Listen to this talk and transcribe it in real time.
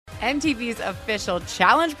MTV's official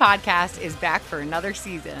Challenge podcast is back for another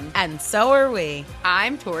season. And so are we.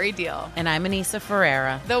 I'm Tori Deal. And I'm Anissa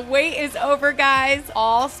Ferreira. The wait is over, guys.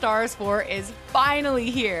 All Stars 4 is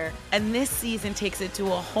finally here. And this season takes it to a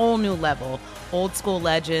whole new level. Old school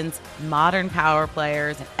legends, modern power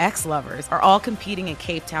players, and ex-lovers are all competing in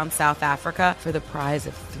Cape Town, South Africa for the prize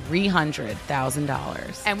of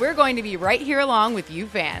 $300,000. And we're going to be right here along with you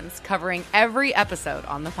fans, covering every episode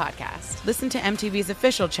on the podcast. Listen to MTV's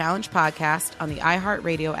official Challenge podcast on the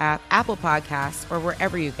iHeartRadio app, Apple Podcasts, or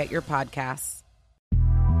wherever you get your podcasts.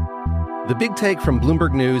 The Big Take from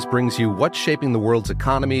Bloomberg News brings you what's shaping the world's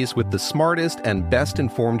economies with the smartest and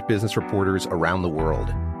best-informed business reporters around the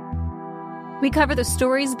world. We cover the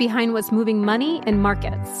stories behind what's moving money and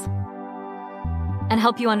markets, and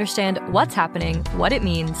help you understand what's happening, what it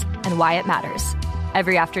means, and why it matters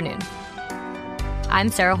every afternoon. I'm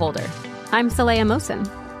Sarah Holder. I'm Saleha Mohsin.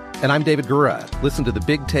 And I'm David Gura. Listen to The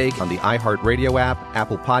Big Take on the iHeartRadio app,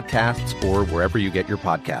 Apple Podcasts, or wherever you get your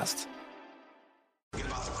podcasts. Forget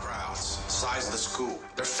about the crowds, size of the school,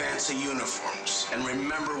 their fancy uniforms, and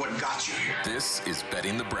remember what got you here. This is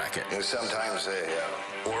Betting the Bracket. You know, sometimes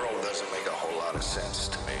the world doesn't make a whole lot of sense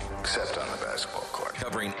to me, except on the basketball court.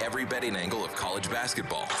 Covering every betting angle of college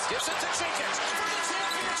basketball. Gives it to Jenkins for the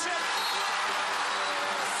championship.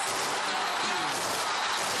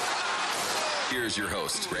 Here's your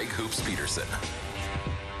host, Greg Hoops Peterson.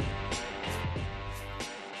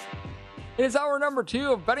 It is hour number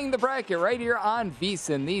 2 of Betting the Bracket right here on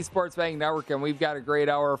VSiN, the Sports Betting Network, and we've got a great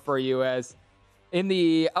hour for you. As in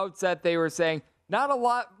the outset, they were saying, not a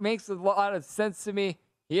lot makes a lot of sense to me.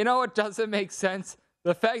 You know what doesn't make sense?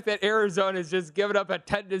 The fact that Arizona has just given up a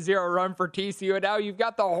 10-0 run for TCU, and now you've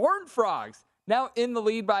got the Horned Frogs now in the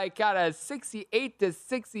lead by kind of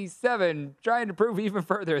 68-67, trying to prove even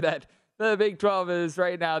further that the Big 12 is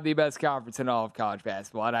right now the best conference in all of college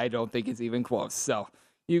basketball, and I don't think it's even close. So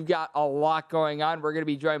you've got a lot going on. We're going to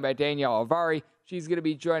be joined by Danielle Alvari. She's going to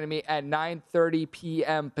be joining me at 9:30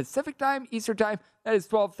 p.m. Pacific time, Eastern time. That is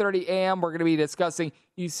 12:30 a.m. We're going to be discussing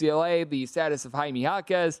UCLA, the status of Jaime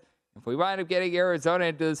Jaquez. If we wind up getting Arizona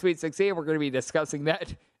into the Sweet 16, we're going to be discussing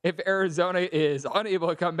that. If Arizona is unable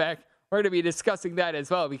to come back, we're going to be discussing that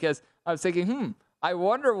as well, because I was thinking, I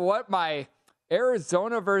wonder what my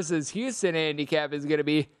Arizona versus Houston handicap is going to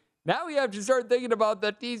be. Now we have to start thinking about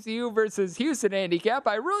the TCU versus Houston handicap.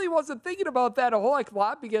 I really wasn't thinking about that a whole heck of a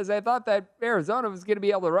lot because I thought that Arizona was going to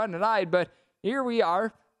be able to run and hide, but here we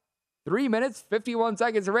are. 3 minutes, 51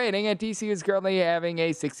 seconds remaining, and TCU is currently having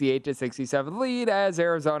a 68-67 lead as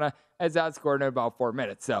Arizona has outscored in about 4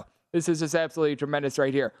 minutes. So this is just absolutely tremendous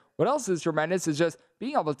right here. What else is tremendous is just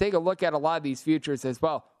being able to take a look at a lot of these futures as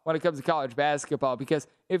well when it comes to college basketball, because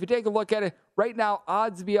if you take a look at it right now,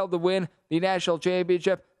 odds to be able to win the national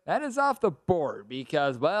championship, that is off the board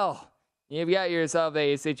because, well, you've got yourself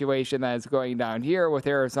a situation that is going down here with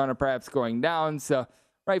Arizona perhaps going down. So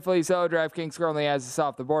rightfully so, DraftKings currently has this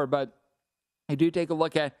off the board, but I do take a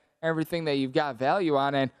look at everything that you've got value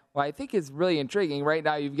on, and what I think is really intriguing right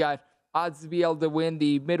now, you've got odds to be able to win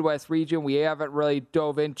the Midwest region. We haven't really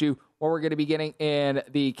dove into what we're going to be getting in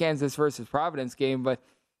the Kansas versus Providence game, but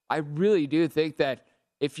I really do think that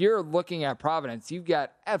if you're looking at Providence, you've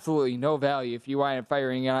got absolutely no value if you wind up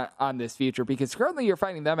firing on this future, because currently you're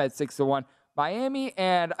finding them at 6-1. Miami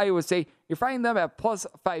and Iowa State, you're finding them at plus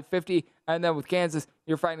 550, and then with Kansas,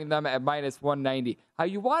 you're finding them at minus 190. How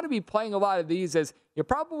you want to be playing a lot of these is you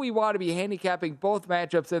probably want to be handicapping both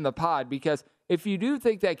matchups in the pod, because if you do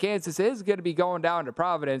think that Kansas is going to be going down to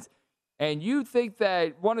Providence, and you think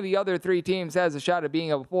that one of the other 3 teams has a shot of being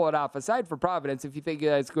able to pull it off, aside from Providence, if you think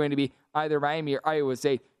that it's going to be either Miami or Iowa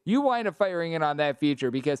State, you wind up firing in on that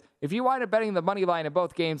future, because if you wind up betting the money line in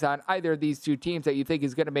both games on either of these 2 teams that you think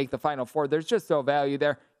is going to make the Final Four, there's just no value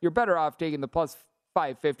there. You're better off taking the plus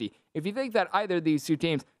 550. If you think that either of these 2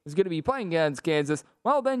 teams is going to be playing against Kansas,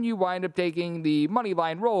 well, then you wind up taking the money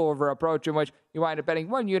line rollover approach, in which you wind up betting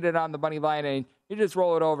 1 unit on the money line and you just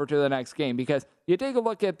roll it over to the next game. Because you take a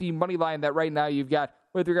look at the money line that right now you've got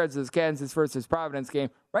with regards to this Kansas versus Providence game.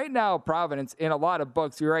 Right now, Providence, in a lot of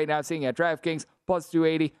books, you're right now seeing at DraftKings plus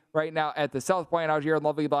 280. Right now at the South Point out here in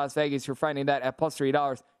lovely Las Vegas, you're finding that at plus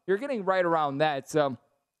 $3. You're getting right around that. So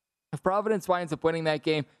if Providence winds up winning that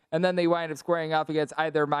game, and then they wind up squaring off against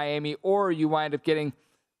either Miami, or you wind up getting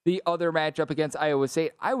the other matchup against Iowa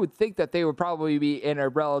State, I would think that they would probably be in a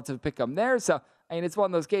relative pick-em there. So, I mean, it's one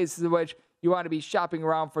of those cases in which you want to be shopping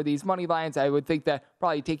around for these money lines. I would think that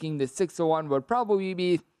probably taking the 6-1 would probably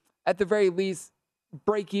be, at the very least,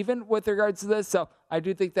 break even with regards to this. So I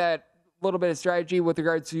do think that a little bit of strategy with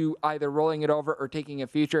regards to either rolling it over or taking a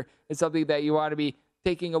future is something that you want to be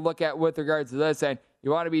taking a look at with regards to this. And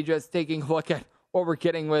you want to be just taking a look at what we're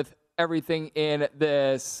getting with everything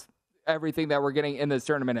that we're getting in this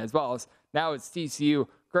tournament as well. Now it's TCU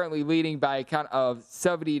currently leading by a count of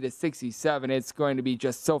 70-67. It's going to be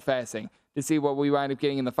just so fascinating to see what we wind up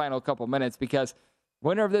getting in the final couple minutes, because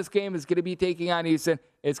winner of this game is going to be taking on Houston.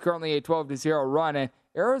 It's currently a 12-0 run, and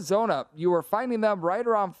Arizona, you are finding them right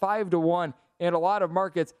around 5-1 in a lot of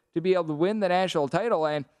markets to be able to win the national title,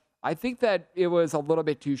 and I think that it was a little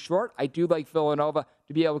bit too short. I do like Villanova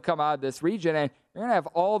to be able to come out of this region, and you're going to have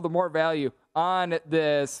all the more value on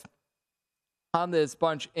this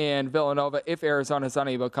bunch in Villanova if Arizona's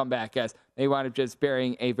unable to come back, as they wind up just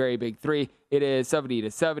burying a very big three. It is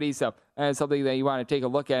 70-70, so that's something that you want to take a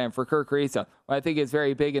look at. And for Kirk Ariza, what I think is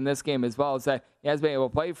very big in this game as well is that he has been able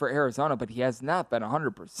to play for Arizona, but he has not been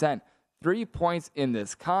 100%. 3 points in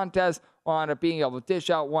this contest, wound up being able to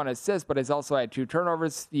dish out 1 assist, but has also had 2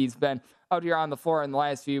 turnovers. He's been out here on the floor in the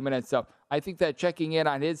last few minutes, so I think that checking in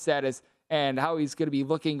on his status and how he's going to be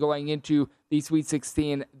looking going into the Sweet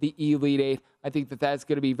 16, the Elite 8, I think that that's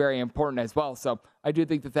going to be very important as well. So I do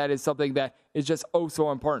think that that is something that is just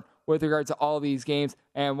so important with regards to all these games,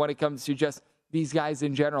 and when it comes to just these guys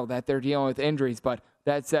in general, that they're dealing with injuries. But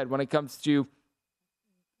that said, when it comes to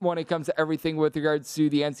everything with regards to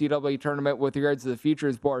the NCAA tournament, with regards to the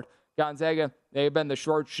futures board, Gonzaga, they've been the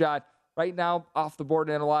short shot right now off the board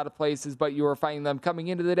in a lot of places, but you are finding them coming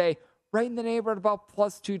into the day right in the neighborhood about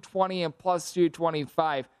plus 220 and plus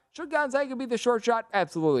 225. Should Gonzaga be the short shot?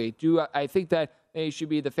 Absolutely. Do I think that they should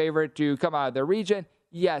be the favorite to come out of their region?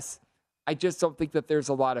 Yes. I just don't think that there's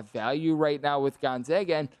a lot of value right now with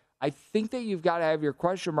Gonzaga, and I think that you've got to have your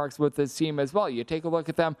question marks with this team as well. You take a look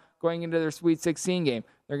at them going into their Sweet 16 game.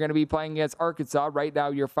 They're going to be playing against Arkansas. Right now,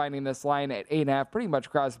 you're finding this line at 8.5 pretty much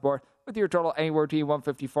across the board, with your total anywhere between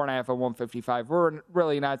 154.5 and 155. We're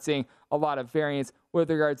really not seeing a lot of variance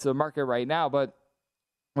with regards to the market right now, but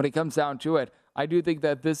when it comes down to it, I do think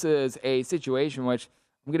that this is a situation which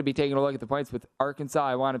I'm going to be taking a look at the points with Arkansas.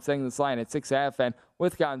 I wound up setting this line at 6.5, and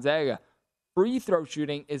with Gonzaga, free throw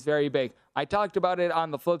shooting is very big. I talked about it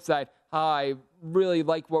on the flip side, how I really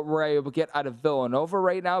like what we're able to get out of Villanova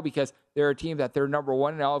right now, because they're a team that they're number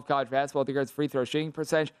 1 in all of college basketball with regards to free throw shooting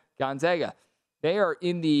percentage. Gonzaga, they are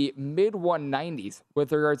in the mid-190s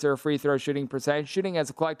with regards to their free throw shooting percentage, shooting as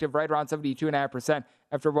a collective right around 72.5%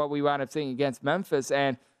 after what we wound up seeing against Memphis,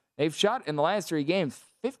 and they've shot in the last 3 games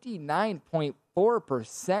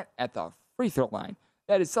 59.4% at the free throw line.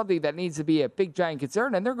 That is something that needs to be a big, giant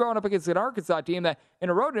concern, and they're going up against an Arkansas team that, in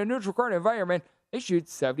a road and neutral court environment, they shoot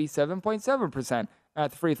 77.7%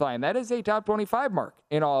 at the free throw line. That is a top 25 mark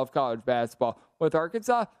in all of college basketball. With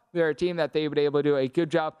Arkansas, they're a team that they've been able to do a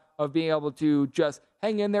good job of being able to just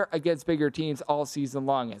hang in there against bigger teams all season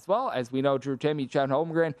long. As well as we know, Drew Timme, Chet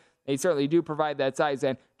Holmgren, they certainly do provide that size.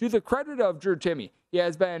 And to the credit of Drew Timme, he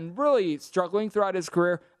has been really struggling throughout his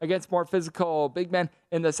career against more physical big men.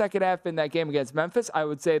 In the second half in that game against Memphis, I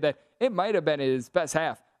would say that it might have been his best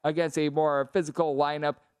half against a more physical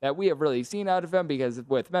lineup that we have really seen out of him, because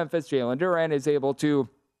with Memphis, Jalen Duren is able to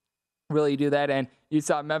really do that, and you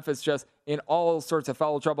saw Memphis just in all sorts of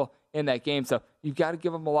foul trouble in that game. So you've got to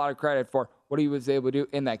give him a lot of credit for what he was able to do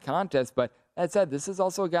in that contest. But that said, this is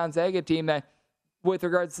also a Gonzaga team that, with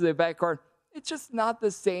regards to the backcourt, it's just not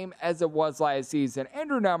the same as it was last season.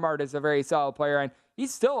 Andrew Nembhard is a very solid player, and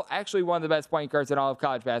he's still actually one of the best point guards in all of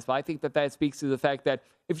college basketball. I think that that speaks to the fact that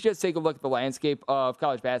if you just take a look at the landscape of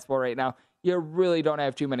college basketball right now, you really don't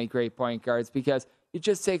have too many great point guards, because you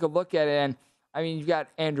just take a look at it, and I mean, you've got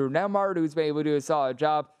Andrew Nembhard, who's been able to do a solid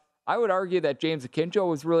job. I would argue that James Akinjo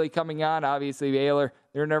was really coming on. Obviously, Baylor,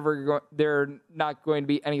 they're not going to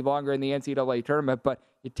be any longer in the NCAA tournament, but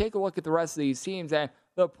you take a look at the rest of these teams, and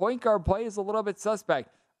the point guard play is a little bit suspect.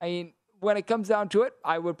 I mean, when it comes down to it,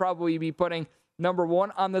 I would probably be putting number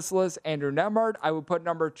 1 on this list, Andrew Nembhard. I would put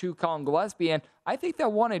number 2, Colin Gillespie, and I think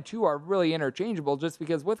that 1 and 2 are really interchangeable, just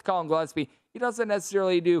because with Colin Gillespie, he doesn't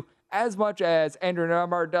necessarily do as much as Andrew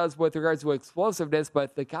Nembhard does with regards to explosiveness,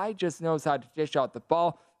 but the guy just knows how to dish out the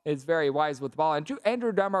ball, is very wise with the ball. And to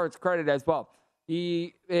Andrew Nembhard's credit as well,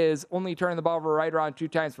 he is only turning the ball over right around 2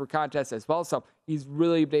 times per contest as well, so he's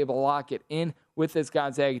really been able to lock it in with this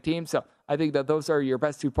Gonzaga team. So I think that those are your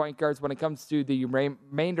best 2 point guards when it comes to the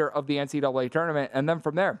remainder of the NCAA tournament. And then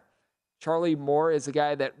from there, Charlie Moore is a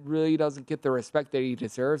guy that really doesn't get the respect that he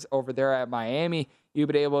deserves over there at Miami. You've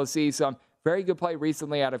been able to see some very good play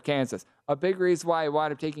recently out of Kansas. A big reason why I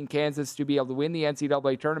wound up taking Kansas to be able to win the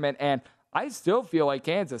NCAA tournament, and I still feel like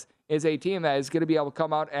Kansas is a team that is going to be able to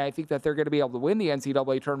come out, and I think that they're going to be able to win the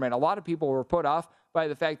NCAA tournament. A lot of people were put off by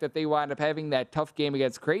the fact that they wound up having that tough game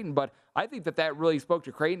against Creighton, but I think that that really spoke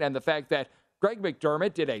to Creighton, and the fact that Greg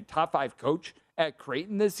McDermott did a top 5 coach at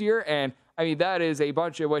Creighton this year. And I mean, that is a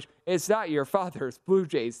bunch in which it's not your father's Blue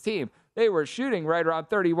Jays team. They were shooting right around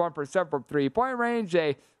 31% from three-point range.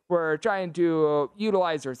 They were trying to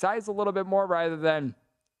utilize their size a little bit more rather than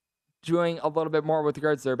doing a little bit more with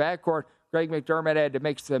regards to their backcourt. Greg McDermott had to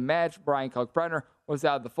mix and match. Brian Kalkbrenner was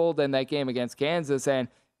out of the fold in that game against Kansas. And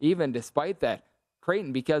even despite that,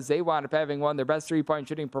 Creighton, because they wound up having one of their best three-point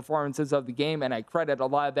shooting performances of the game, and I credit a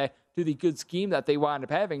lot of that to the good scheme that they wound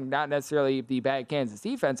up having, not necessarily the bad Kansas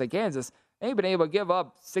defense. At Kansas, they've been able to give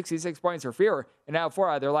up 66 points or fewer in now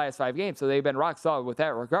 4 out of their last 5 games, so they've been rock solid with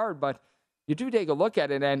that regard. But you do take a look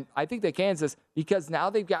at it, and I think that Kansas, because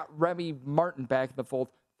now they've got Remy Martin back in the fold,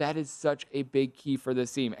 that is such a big key for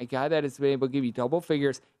this team. A guy that has been able to give you double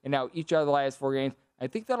figures in now each of the last 4 games. I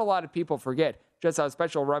think that a lot of people forget just how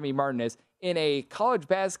special Remy Martin is in a college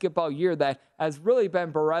basketball year that has really been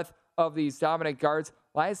bereft of these dominant guards.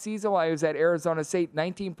 Last season, while he was at Arizona State,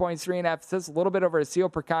 19 points, 3.5 assists, a little bit over a steal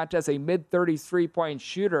per contest, a mid-30s three-point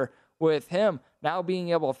shooter. With him now being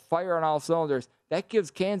able to fire on all cylinders, that gives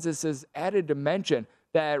Kansas this added dimension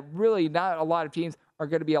that really not a lot of teams are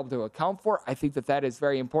going to be able to account for. I think that that is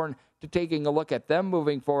very important to taking a look at them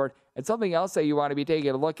moving forward. And something else that you want to be taking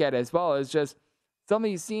a look at as well is just some of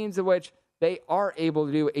these teams in which they are able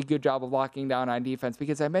to do a good job of locking down on defense,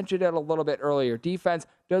 because I mentioned it a little bit earlier. Defense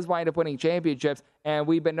does wind up winning championships, and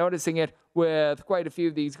we've been noticing it with quite a few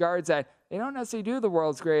of these guards that they don't necessarily do the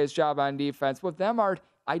world's greatest job on defense. With them,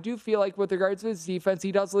 I do feel like with regards to his defense,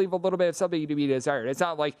 he does leave a little bit of something to be desired. It's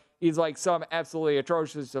not like he's like some absolutely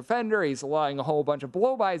atrocious defender. He's allowing a whole bunch of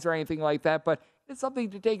blow-bys or anything like that, but it's something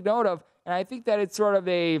to take note of, and I think that it's sort of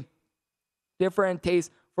a different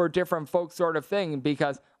taste for different folks sort of thing,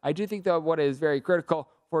 because I do think that what is very critical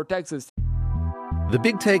for Texas. The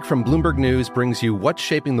Big Take from Bloomberg News brings you what's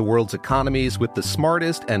shaping the world's economies with the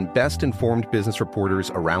smartest and best-informed business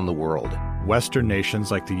reporters around the world. Western nations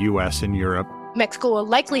like the U.S. and Europe. Mexico will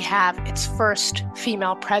likely have its first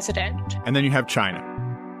female president. And then you have China.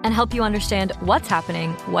 And help you understand what's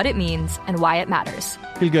happening, what it means, and why it matters.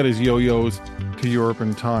 He'll get his yo-yos to Europe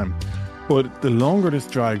in time. But the longer this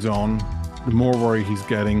drags on, the more worry he's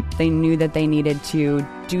getting. They knew that they needed to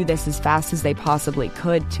do this as fast as they possibly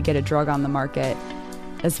could to get a drug on the market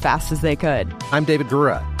as fast as they could. I'm David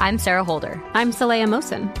Gura. I'm Sarah Holder. I'm Saleha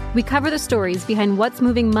Mohsen. We cover the stories behind what's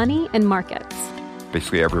moving money and markets.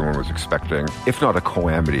 Basically, everyone was expecting, if not a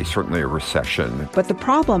calamity, certainly a recession. But the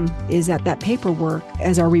problem is that paperwork,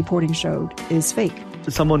 as our reporting showed, is fake.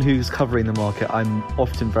 As someone who's covering the market, I'm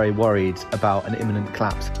often very worried about an imminent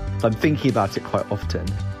collapse. So I'm thinking about it quite often.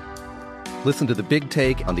 Listen to The Big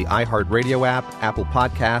Take on the iHeartRadio app, Apple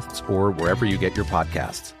Podcasts, or wherever you get your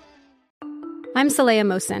podcasts. I'm Saleha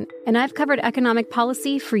Mohsen, and I've covered economic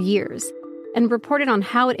policy for years and reported on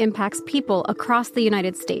how it impacts people across the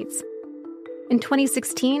United States. In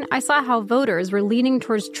 2016, I saw how voters were leaning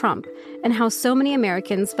towards Trump and how so many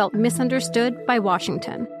Americans felt misunderstood by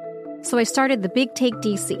Washington. So I started The Big Take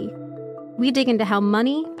DC. We dig into how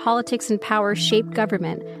money, politics, and power shape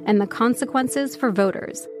government and the consequences for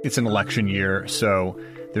voters. It's an election year, so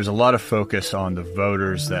there's a lot of focus on the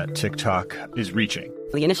voters that TikTok is reaching.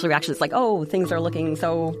 The initial reaction is like, oh, things are looking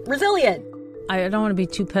so resilient. I don't want to be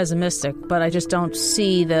too pessimistic, but I just don't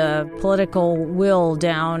see the political will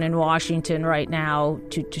down in Washington right now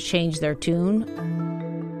to change their tune.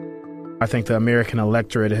 I think the American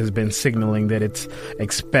electorate has been signaling that it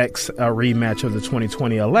expects a rematch of the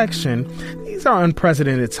 2020 election. These are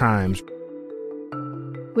unprecedented times.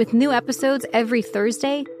 With new episodes every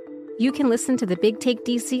Thursday, you can listen to The Big Take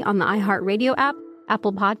DC on the iHeartRadio app,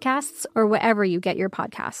 Apple Podcasts, or wherever you get your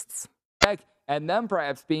podcasts. And then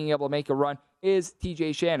perhaps being able to make a run is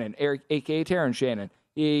TJ Shannon, a.k.a. Terrence Shannon,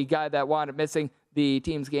 the guy that wound up missing the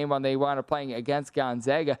team's game when they wound up playing against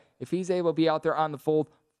Gonzaga. If he's able to be out there on the fold,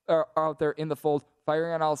 or out there in the fold,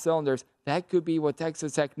 firing on all cylinders, that could be what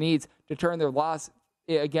Texas Tech needs to turn their loss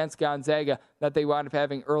against Gonzaga that they wound up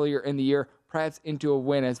having earlier in the year, perhaps into a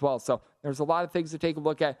win as well. So there's a lot of things to take a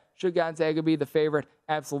look at. Should Gonzaga be the favorite?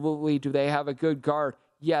 Absolutely. Do they have a good guard?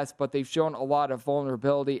 Yes, but they've shown a lot of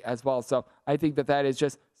vulnerability as well. So I think that that is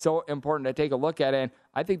just so important to take a look at. And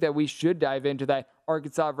I think that we should dive into that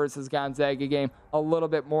Arkansas versus Gonzaga game a little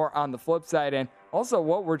bit more on the flip side. And also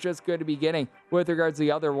what we're just going to be getting with regards to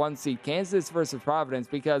the other 1 seed, Kansas versus Providence.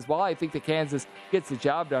 Because while I think that Kansas gets the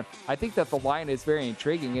job done, I think that the line is very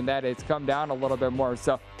intriguing in that it's come down a little bit more.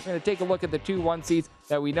 So we're going to take a look at the 2 1 seeds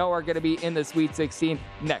that we know are going to be in the Sweet 16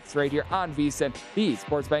 next right here on VSiN, the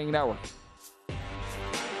Sports Betting Network.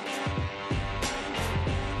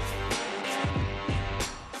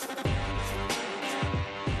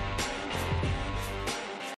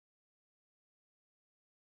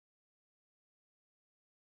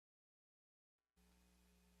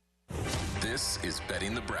 This is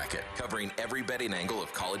Betting the Bracket, covering every betting angle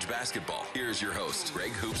of college basketball. Here's your host, Greg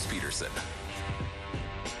Hoops Peterson.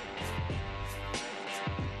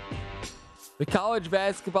 The college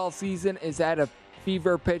basketball season is at a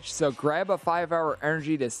fever pitch, so grab a 5-hour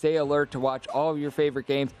energy to stay alert to watch all of your favorite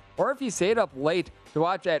games. Or if you stayed up late to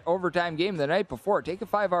watch that overtime game the night before, take a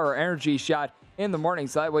 5-hour energy shot in the morning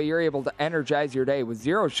so that way you're able to energize your day with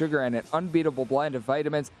zero sugar and an unbeatable blend of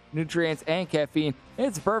vitamins, nutrients, and caffeine.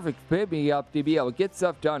 It's a perfect pick-me-up to be able to get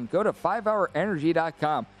stuff done. Go to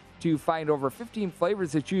 5hourenergy.com to find over 15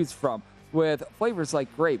 flavors to choose from, with flavors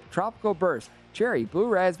like grape, tropical burst, cherry, blue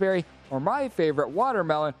raspberry, or my favorite,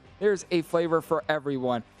 watermelon. There's a flavor for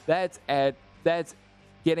everyone. That's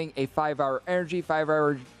getting a 5-hour energy,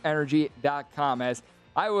 5hourenergy.com. As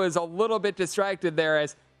I was a little bit distracted there,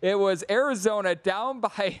 as it was Arizona down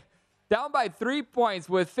by 3 points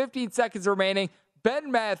with 15 seconds remaining.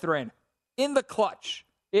 Ben Mathurin in the clutch.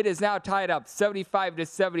 It is now tied up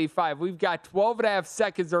 75-75. We've got 12 and a half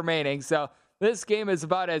seconds remaining. So this game is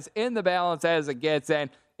about as in the balance as it gets. And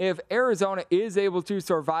if Arizona is able to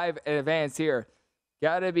survive and advance here,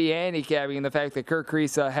 got to be handicapping the fact that Kirk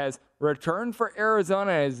Kriisa has returned for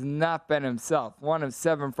Arizona and has not been himself. 1 of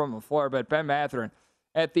 7 from the floor, but Ben Mathurin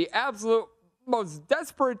at the absolute most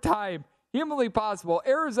desperate time humanly possible.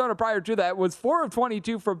 Arizona prior to that was 4 of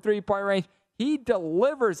 22 from three-point range. He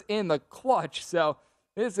delivers in the clutch. So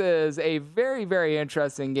this is a very, very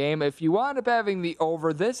interesting game. If you wind up having the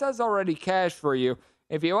over, this has already cashed for you.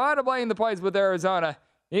 If you want to play in the points with Arizona,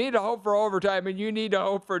 you need to hope for overtime, and you need to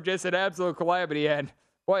hope for just an absolute calamity. And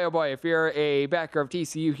boy, oh boy, if you're a backer of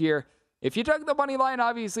TCU here, if you took the money line,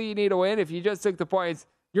 obviously you need to win. If you just took the points,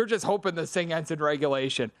 you're just hoping this thing ends in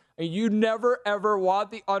regulation. And you never, ever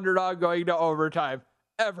want the underdog going to overtime.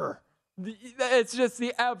 Ever. It's just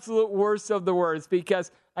the absolute worst of the worst,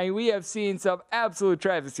 because we have seen some absolute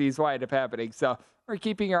travesties wind up happening. So we're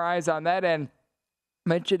keeping our eyes on that, and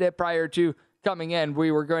mentioned it prior to coming in,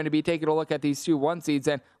 we were going to be taking a look at these 2 1 seeds,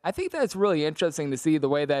 and I think that's really interesting to see the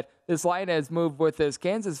way that this line has moved with this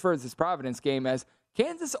Kansas versus Providence game, as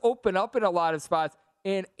Kansas opened up in a lot of spots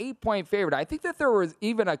in 8-point favorite. I think that there was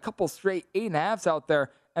even a couple straight 8.5s out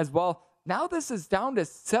there as well. Now this is down to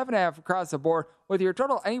 7.5 across the board, with your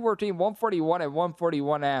total anywhere between 141 and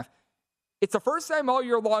 141.5. It's the first time all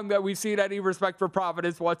year long that we've seen any respect for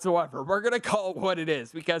Providence whatsoever. We're going to call it what it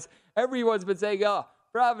is, because everyone's been saying, oh,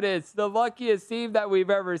 Providence, the luckiest team that we've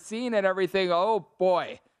ever seen and everything. Oh,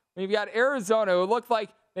 boy. We've got Arizona, who looked like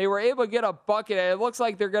they were able to get a bucket, and it looks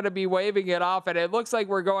like they're going to be waving it off, and it looks like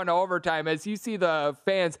we're going to overtime. As you see the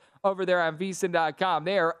fans over there on VSiN.com,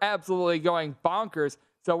 they are absolutely going bonkers.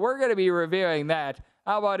 So we're going to be reviewing that.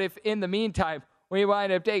 How about if, in the meantime, we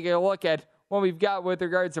wind up taking a look at what we've got with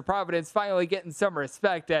regards to Providence finally getting some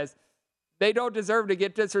respect, as they don't deserve to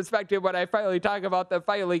get disrespected when I finally talk about them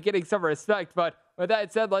finally getting some respect. But with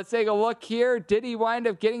that said, let's take a look here. Did he wind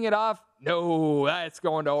up getting it off? No, that's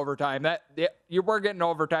going to overtime. We're getting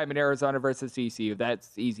overtime in Arizona versus TCU.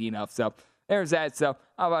 That's easy enough. So there's that. So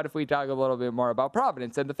how about if we talk a little bit more about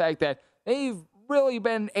Providence and the fact that they've really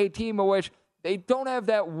been a team in which they don't have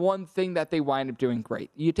that one thing that they wind up doing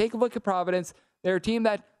great. You take a look at Providence, they're a team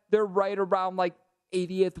that they're right around like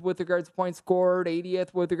 80th with regards to points scored,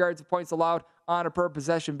 80th with regards to points allowed on a per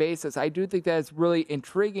possession basis. I do think that's really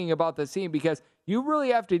intriguing about this team, because you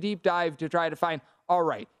really have to deep dive to try to find, all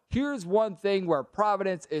right, here's one thing where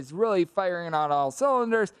Providence is really firing on all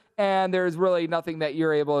cylinders, and there's really nothing that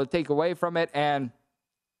you're able to take away from it. And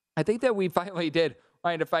I think that we finally did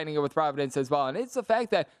wind up finding it with Providence as well. And it's the fact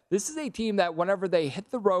that this is a team that whenever they hit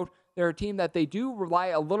the road, they're a team that they do rely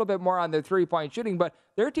a little bit more on their three-point shooting, but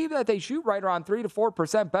they're a team that they shoot right around 3 to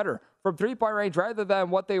 4% better from three-point range rather than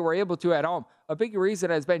what they were able to at home. A big reason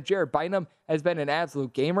has been Jared Bynum has been an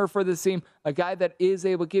absolute gamer for this team, a guy that is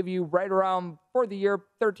able to give you right around, for the year,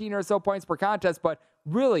 13 or so points per contest, but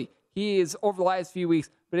really, he is, over the last few weeks,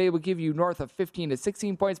 been able to give you north of 15 to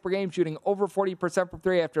 16 points per game, shooting over 40% from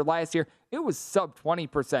three. After last year, it was sub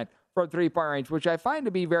 20% from three-point range, which I find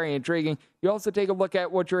to be very intriguing. You also take a look at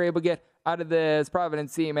what you're able to get out of this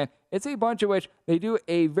Providence team, and it's a bunch of which they do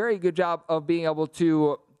a very good job of being able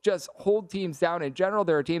to just hold teams down in general.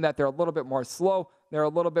 They're a team that they're a little bit more slow, they're a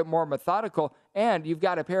little bit more methodical, and you've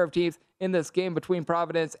got a pair of teams in this game between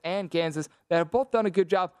Providence and Kansas that have both done a good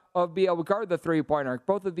job of being able to guard the three-point arc.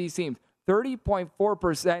 Both of these teams,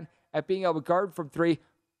 30.4% at being able to guard from three.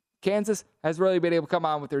 Kansas has really been able to come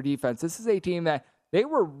on with their defense. This is a team that they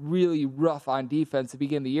were really rough on defense to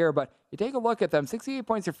begin the year, but you take a look at them, 68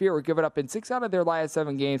 points or fewer were given up in 6 out of their last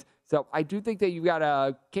 7 games. So I do think that you've got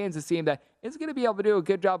a Kansas team that is going to be able to do a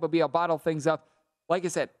good job of being able to bottle things up. Like I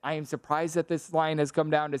said, I am surprised that this line has come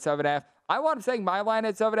down to 7.5. I wound up saying my line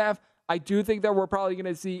at 7.5. I do think that we're probably going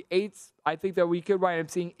to see 8s. I think that we could wind up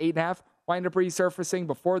seeing 8.5 wind up resurfacing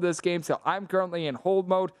before this game. So I'm currently in hold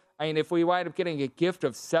mode. I mean, if we wind up getting a gift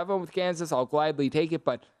of 7 with Kansas, I'll gladly take it.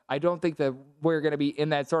 But I don't think that we're going to be in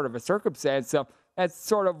that sort of a circumstance. So that's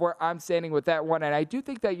sort of where I'm standing with that one. And I do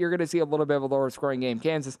think that you're going to see a little bit of a lower scoring game.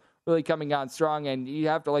 Kansas really coming on strong. And you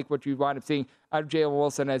have to like what you wind up seeing out of Jalen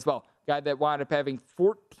Wilson as well. Guy that wound up having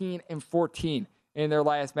 14 and 14 in their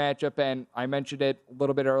last matchup, and I mentioned it a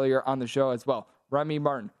little bit earlier on the show as well. Remy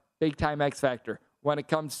Martin, big-time X factor when it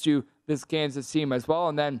comes to this Kansas team as well.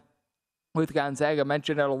 And then with Gonzaga,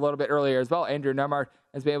 mentioned it a little bit earlier as well, Andrew Nembhard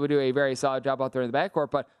has been able to do a very solid job out there in the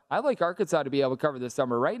backcourt, but I like Arkansas to be able to cover this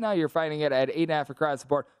number. Right now, you're finding it at 8.5 across the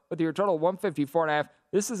board, with your total 154.5.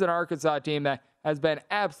 This is an Arkansas team that has been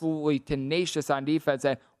absolutely tenacious on defense,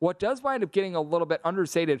 and what does wind up getting a little bit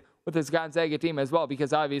understated with this Gonzaga team as well,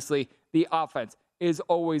 because obviously the offense is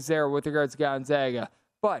always there with regards to Gonzaga.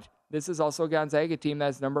 But this is also a Gonzaga team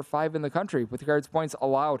that's number 5 in the country with regards to points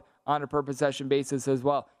allowed on a per possession basis as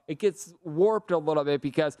well. It gets warped a little bit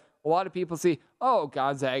because a lot of people see, oh,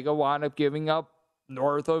 Gonzaga wound up giving up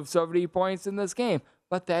north of 70 points in this game.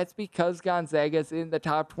 But that's because Gonzaga is in the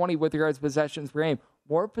top 20 with regards to possessions per game.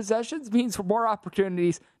 More possessions means more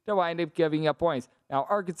opportunities to wind up giving up points. Now,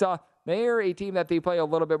 Arkansas, they are a team that they play a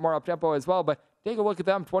little bit more up-tempo as well, but take a look at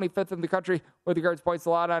them, 25th in the country with regards to points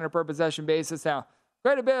allowed on a per possession basis. Now,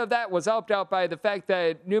 quite a bit of that was helped out by the fact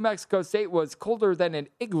that New Mexico State was colder than an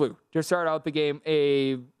igloo to start out the game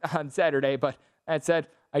on Saturday. But that said,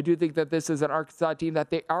 I do think that this is an Arkansas team that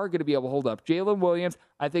they are going to be able to hold up. Jalen Williams,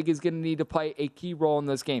 I think, is going to need to play a key role in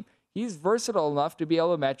this game. He's versatile enough to be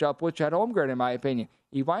able to match up with Chet Holmgren, in my opinion.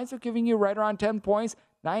 He winds up giving you right around 10 points,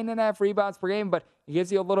 9.5 rebounds per game, but he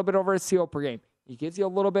gives you a little bit over a steal per game. He gives you a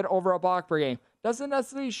little bit over a block per game. Doesn't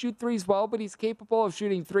necessarily shoot threes well, but he's capable of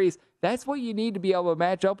shooting threes. That's what you need to be able to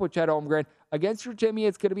match up with Chet Holmgren. Against your Jimmy,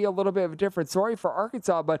 it's going to be a little bit of a different story for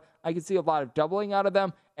Arkansas, but I can see a lot of doubling out of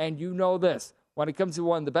them. And you know this, when it comes to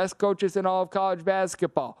one of the best coaches in all of college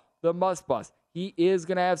basketball, the Muss Bus, he is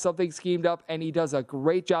going to have something schemed up, and he does a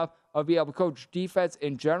great job of being able to coach defense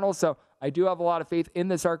in general. So I do have a lot of faith in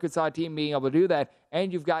this Arkansas team being able to do that.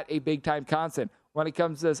 And you've got a big-time constant when it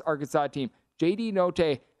comes to this Arkansas team. J.D.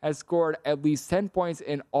 Notae has scored at least 10 points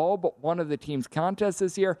in all but one of the team's contests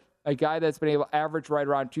this year. A guy that's been able to average right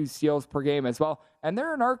around 2 steals per game as well. And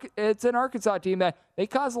it's an Arkansas team that they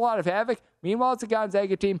cause a lot of havoc. Meanwhile, it's a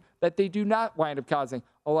Gonzaga team that they do not wind up causing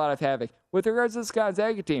a lot of havoc. With regards to this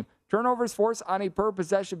Gonzaga team, turnovers forced on a per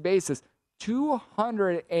possession basis,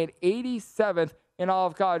 287th in all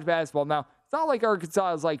of college basketball. Now, it's not like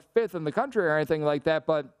Arkansas is like 5th in the country or anything like that,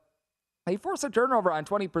 but they force a turnover on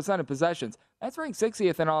 20% of possessions. That's ranked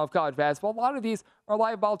 60th in all of college basketball. A lot of these are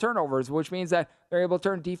live ball turnovers, which means that they're able to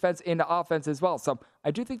turn defense into offense as well. So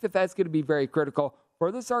I do think that that's going to be very critical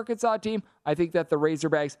for this Arkansas team. I think that the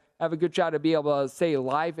Razorbacks have a good shot to be able to stay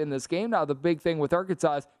live in this game. Now, the big thing with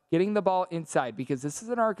Arkansas is getting the ball inside, because this is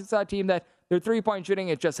an Arkansas team that their three-point shooting,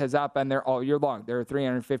 it just has not been there all year long. They're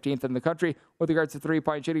 315th in the country with regards to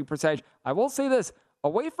three-point shooting percentage. I will say this.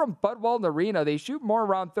 Away from Bud Walton Arena, they shoot more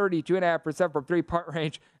around 32.5% from three-point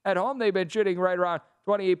range. At home, they've been shooting right around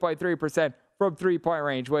 28.3% from three-point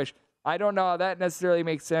range, which I don't know how that necessarily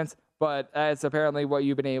makes sense, but that's apparently what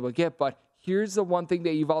you've been able to get. But here's the one thing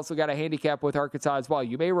that you've also got a handicap with Arkansas as well.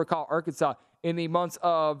 You may recall Arkansas in the months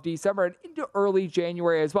of December and into early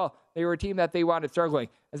January as well. They were a team that they wound up struggling.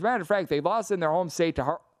 As a matter of fact, they lost in their home state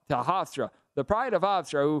to Hofstra, the pride of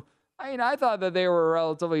Hofstra, who, I thought that they were a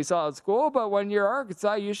relatively solid school, but when you're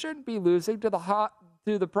Arkansas, you shouldn't be losing to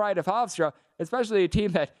the pride of Hofstra, especially a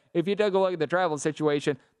team that, if you take a look at the travel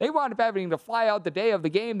situation, they wound up having to fly out the day of the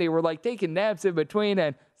game. They were like taking naps in between,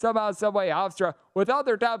 and somehow, someway, Hofstra, without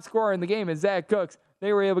their top scorer in the game, Zach Cooks,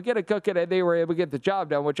 they were able to get a cook in and they were able to get the job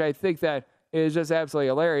done, which I think that is just absolutely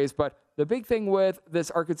hilarious. But the big thing with this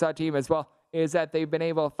Arkansas team as well is that they've been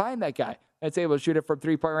able to find that guy that's able to shoot it from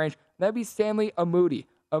three-point range. That'd be Stanley Amudi.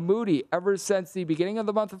 Amudi, ever since the beginning of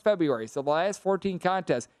the month of February, so the last 14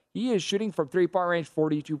 contests, he is shooting from three-point range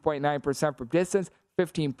 42.9% from distance,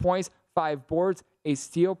 15 points, 5 boards, a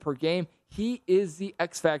steal per game. He is the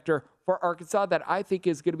X factor for Arkansas that I think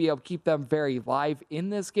is going to be able to keep them very live in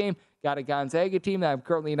this game. Got a Gonzaga team that I'm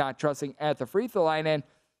currently not trusting at the free throw line, and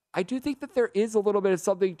I do think that there is a little bit of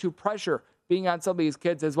something to pressure being on some of these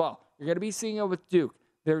kids as well. You're going to be seeing it with Duke.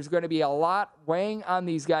 There's going to be a lot weighing on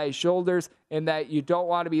these guys' shoulders, in that you don't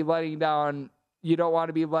want to be letting down. You don't want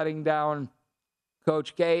to be letting down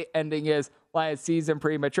Coach K, ending his last season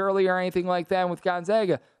prematurely or anything like that. And with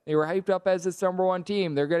Gonzaga, they were hyped up as this number 1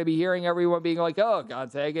 team. They're going to be hearing everyone being like, "Oh,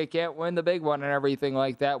 Gonzaga can't win the big one" and everything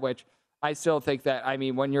like that. Which I still think that,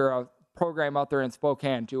 when you're a program out there in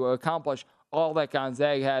Spokane to accomplish all that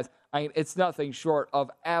Gonzaga has, it's nothing short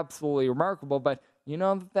of absolutely remarkable. But you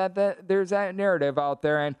know that there's that narrative out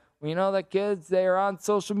there, and we know that kids, they're on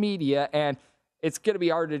social media, and it's going to be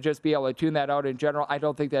hard to just be able to tune that out in general. I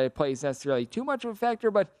don't think that it plays necessarily too much of a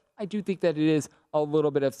factor, but I do think that it is a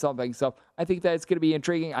little bit of something. So I think that it's going to be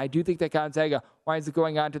intriguing. I do think that Gonzaga winds up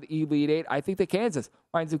going on to the Elite Eight. I think that Kansas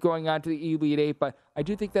winds up going on to the Elite Eight, but I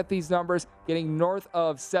do think that these numbers getting north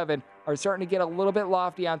of 7 are starting to get a little bit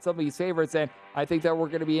lofty on some of these favorites, and I think that we're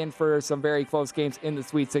going to be in for some very close games in the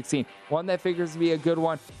Sweet 16. One that figures to be a good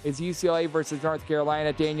one is UCLA versus North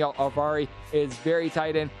Carolina. Daniel Alvari is very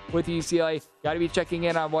tight in with UCLA. Got to be checking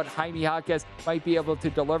in on what Jaime Jaquez might be able to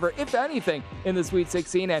deliver, if anything, in the Sweet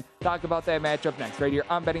 16, and talk about that matchup next, right here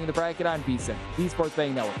on Betting the Bracket on VSiN, the Sports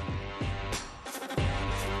Betting Network.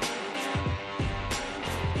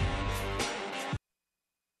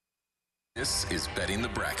 This is Betting the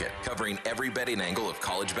Bracket, covering every betting angle of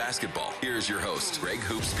college basketball. Here's your host, Greg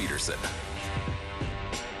Hoops Peterson.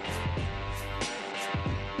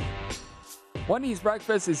 Wendy's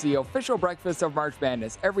Breakfast is the official breakfast of March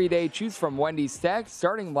Madness. Every day, choose from Wendy's stacked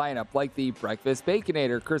starting lineup like the Breakfast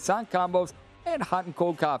Baconator, croissant combos, and hot and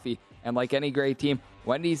cold coffee. And like any great team,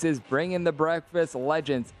 Wendy's is bringing the breakfast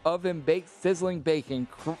legends, oven-baked sizzling bacon,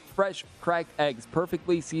 fresh cracked eggs,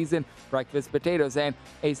 perfectly seasoned breakfast potatoes, and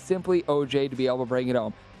a Simply OJ to be able to bring it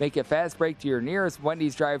home. Make a fast break to your nearest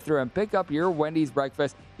Wendy's drive-thru and pick up your Wendy's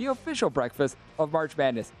breakfast, the official breakfast of March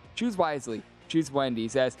Madness. Choose wisely. Choose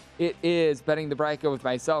Wendy's, as it is Betting the Bracket with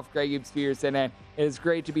myself, Greg Hoops Peterson, and it is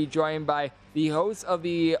great to be joined by the host of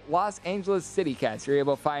the Los Angeles CityCast. You're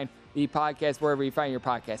able to find the podcast wherever you find your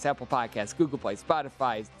podcasts, Apple Podcasts, Google Play,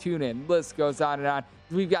 Spotify, TuneIn, list goes on and on.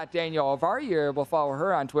 We've got Danielle Alvari. You're able to follow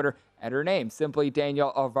her on Twitter and her name, simply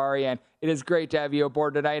Danielle Alvari, and it is great to have you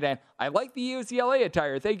aboard tonight, and I like the UCLA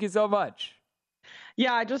attire. Thank you so much.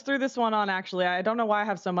 Yeah, I just threw this one on, actually. I don't know why I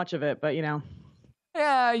have so much of it, but,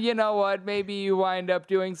 Yeah, you know what? Maybe you wind up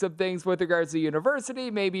doing some things with regards to university.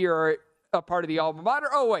 Maybe you're a part of the alma mater.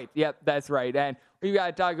 Oh, wait. Yep, that's right. And we got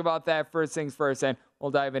to talk about that first things first, and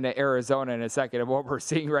we'll dive into Arizona in a second of what we're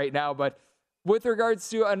seeing right now. But with regards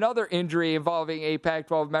to another injury involving a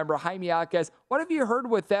Pac-12 member, Jaime Jaquez, what have you heard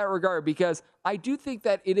with that regard? Because I do think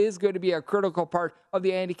that it is going to be a critical part of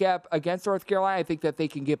the handicap against North Carolina. I think that they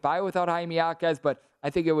can get by without Jaime Jaquez, but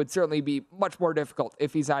I think it would certainly be much more difficult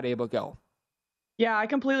if he's not able to go. Yeah, I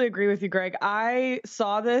completely agree with you, Greg. I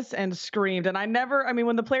saw this and screamed, and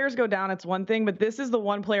when the players go down, it's one thing, but this is the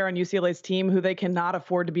one player on UCLA's team who they cannot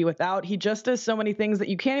afford to be without. He just does so many things that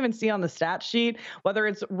you can't even see on the stat sheet, whether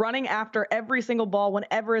it's running after every single ball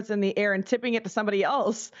whenever it's in the air and tipping it to somebody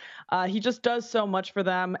else. He just does so much for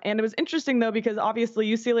them. And it was interesting, though, because obviously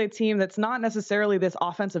UCLA team that's not necessarily this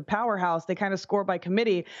offensive powerhouse. They kind of score by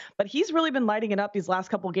committee, but he's really been lighting it up these last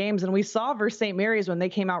couple games. And we saw versus St. Mary's when they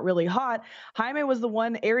came out really hot. Jaime was the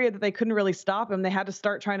one area that they couldn't really stop him. They had to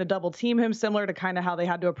start trying to double team him, similar to kind of how they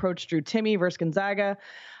had to approach Drew Timme versus Gonzaga.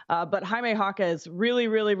 But Jaime Jaquez is really,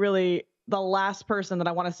 really, really the last person that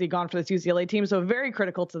I want to see gone for this UCLA team. So very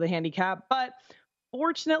critical to the handicap. But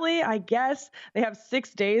fortunately, I guess they have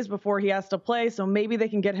 6 days before he has to play, so maybe they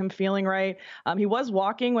can get him feeling right. He was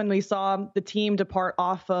walking when we saw the team depart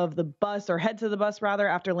off of the bus, or head to the bus rather,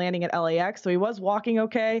 after landing at LAX. So he was walking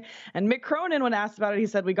okay. And Mick Cronin, when asked about it, he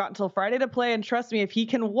said, "We got until Friday to play, and trust me, if he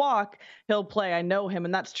can walk, he'll play. I know him."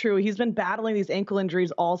 And that's true. He's been battling these ankle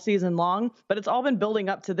injuries all season long, but it's all been building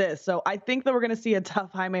up to this. So I think that we're going to see a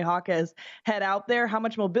tough Jaime Jaquez head out there. How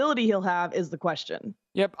much mobility he'll have is the question.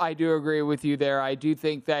 Yep, I do agree with you there. I do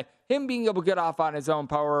think that him being able to get off on his own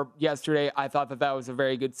power yesterday, I thought that was a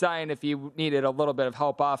very good sign. If he needed a little bit of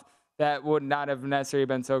help off, that would not have necessarily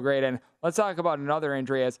been so great. And let's talk about another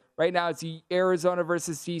injury, as right now it's Arizona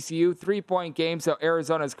versus TCU, 3-point game, so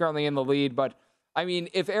Arizona is currently in the lead. But,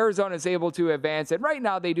 if Arizona is able to advance, and right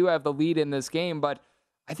now they do have the lead in this game, but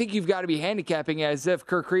I think you've got to be handicapping as if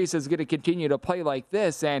Kirk Kreis is going to continue to play like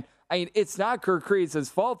this. And it's not Kirk Kreis'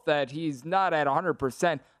 fault that he's not at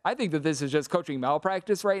 100%. I think that this is just coaching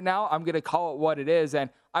malpractice right now. I'm going to call it what it is. And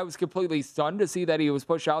I was completely stunned to see that he was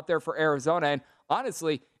pushed out there for Arizona. And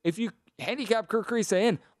honestly, if you handicap Kirk Kreis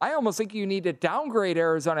in, I almost think you need to downgrade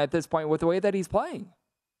Arizona at this point with the way that he's playing.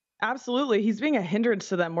 Absolutely. He's being a hindrance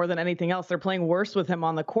to them more than anything else. They're playing worse with him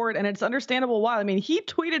on the court, and it's understandable why. He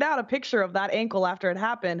tweeted out a picture of that ankle after it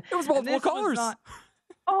happened. It was multiple colors.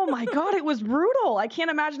 Oh my God, it was brutal. I can't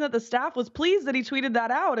imagine that the staff was pleased that he tweeted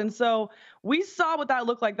that out. And so we saw what that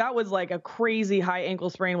looked like. That was like a crazy high ankle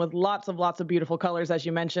sprain with lots of beautiful colors, as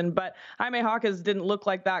you mentioned. But Jaime Jaquez didn't look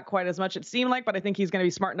like that quite as much, it seemed like, but I think he's going to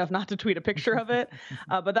be smart enough not to tweet a picture of it.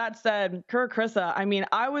 But that said, Kerr Kriisa, I mean,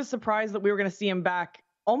 I was surprised that we were going to see him back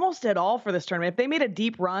almost at all for this tournament. If they made a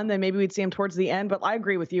deep run, then maybe we'd see him towards the end. But I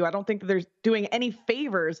agree with you. I don't think that they're doing any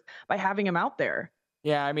favors by having him out there.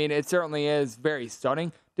 Yeah, I mean, it certainly is very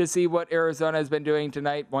stunning to see what Arizona has been doing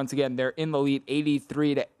tonight. Once again, they're in the lead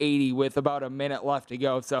 83-80 with about a minute left to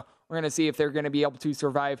go. So we're going to see if they're going to be able to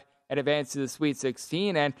survive and advance to the Sweet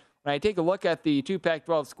 16. And when I take a look at the two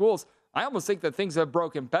Pac-12 schools, I almost think that things have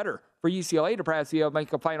broken better for UCLA to perhaps be able to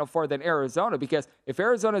make a Final Four than Arizona, because if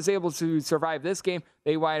Arizona is able to survive this game,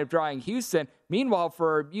 they wind up drawing Houston. Meanwhile,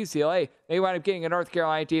 for UCLA, they wind up getting a North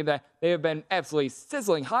Carolina team that they have been absolutely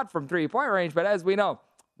sizzling hot from three-point range. But as we know,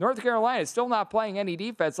 North Carolina is still not playing any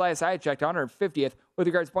defense. Last I checked, 150th with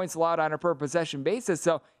regards to points allowed on a per possession basis.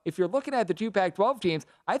 So if you're looking at the two Pac-12 teams,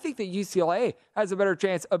 I think that UCLA has a better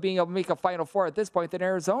chance of being able to make a Final Four at this point than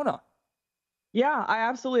Arizona. Yeah, I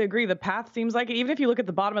absolutely agree. The path seems like it. Even if you look at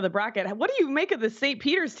the bottom of the bracket, what do you make of the St.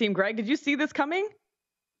 Peter's team, Greg? Did you see this coming?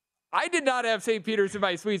 I did not have St. Peter's in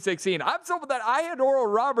my Sweet 16. I'm so that I had Oral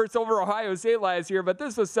Roberts over Ohio State last year, but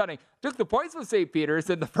this was stunning. Took the points with St. Peter's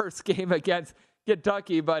in the first game against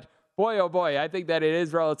Kentucky, but boy, oh boy, I think that it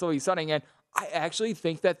is relatively stunning, and I actually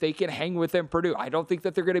think that they can hang within Purdue. I don't think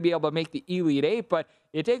that they're going to be able to make the Elite Eight, but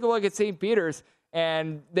you take a look at St. Peter's,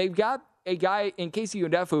 and they've got a guy in Casey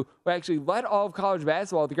Undefu who actually led all of college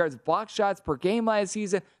basketball with regards to block shots per game last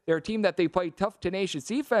season. They're a team that they play tough, tenacious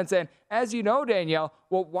defense, and as you know, Danielle,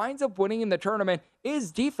 what winds up winning in the tournament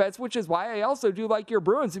is defense, which is why I also do like your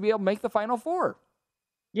Bruins to be able to make the Final Four.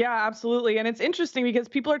 Yeah, absolutely. And it's interesting because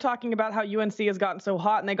people are talking about how UNC has gotten so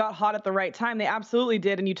hot, and they got hot at the right time. They absolutely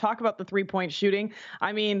did. And you talk about the three-point shooting.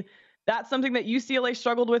 I mean, that's something that UCLA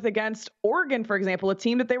struggled with against Oregon, for example, a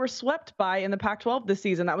team that they were swept by in the Pac-12 this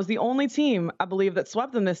season. That was the only team, I believe, that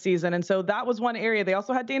swept them this season. And so that was one area. They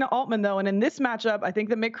also had Dana Altman, though. And in this matchup, I think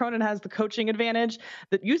that Mick Cronin has the coaching advantage.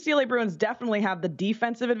 The UCLA Bruins definitely have the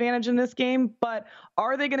defensive advantage in this game. But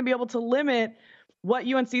are they going to be able to limit what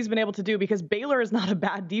UNC's been able to do? Because Baylor is not a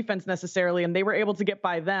bad defense necessarily, and they were able to get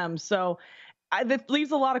by them. So that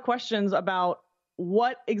leaves a lot of questions about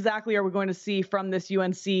what exactly are we going to see from this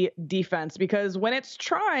UNC defense? Because when it's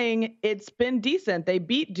trying, it's been decent. They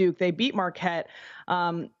beat Duke, they beat Marquette,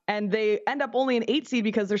 and they end up only an 8 seed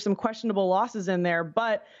because there's some questionable losses in there.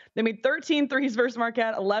 But they made 13 threes versus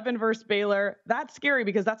Marquette, 11 versus Baylor. That's scary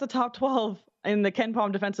because that's a top 12 in the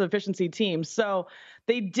KenPom defensive efficiency team. So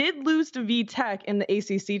they did lose to VTech in the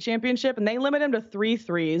ACC championship, and they limit them to 3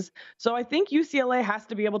 threes. So I think UCLA has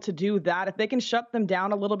to be able to do that if they can shut them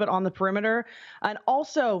down a little bit on the perimeter. And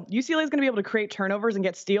also, UCLA is going to be able to create turnovers and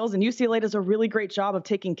get steals, and UCLA does a really great job of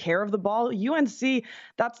taking care of the ball. UNC,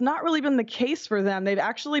 that's not really been the case for them. They've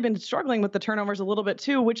actually been struggling with the turnovers a little bit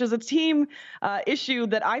too, which is a team issue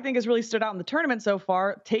that I think has really stood out in the tournament so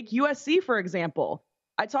far. Take USC, for example.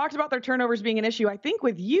 I talked about their turnovers being an issue, I think,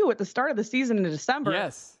 with you at the start of the season in December.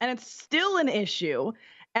 Yes. And it's still an issue.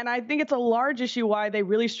 And I think it's a large issue why they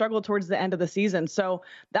really struggled towards the end of the season. So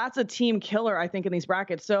that's a team killer, I think, in these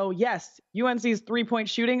brackets. So, yes, UNC's three-point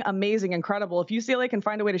shooting, amazing, incredible. If UCLA can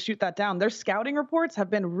find a way to shoot that down, their scouting reports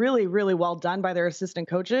have been really, really well done by their assistant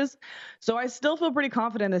coaches. So I still feel pretty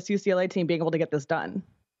confident in this UCLA team being able to get this done.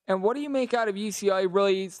 And what do you make out of UCLA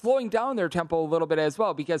really slowing down their tempo a little bit as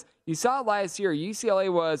well? Because you saw last year,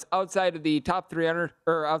 UCLA was outside of the top 300,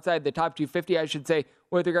 or outside the top 250, I should say,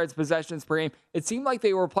 with regards to possessions per game. It seemed like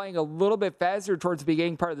they were playing a little bit faster towards the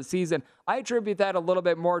beginning part of the season. I attribute that a little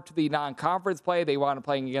bit more to the non-conference play. They wound up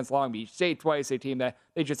playing against Long Beach State twice, a team that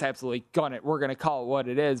they just absolutely gun it. We're going to call it what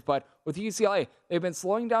it is. But with UCLA, they've been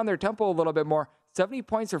slowing down their tempo a little bit more. 70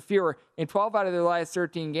 points or fewer in 12 out of their last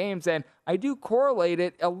 13 games. And I do correlate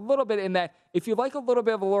it a little bit in that if you like a little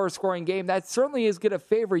bit of a lower scoring game, that certainly is going to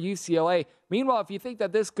favor UCLA. Meanwhile, if you think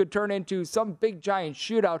that this could turn into some big giant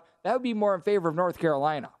shootout, that would be more in favor of North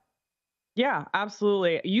Carolina. Yeah,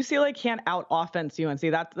 absolutely. UCLA can't out-offense UNC.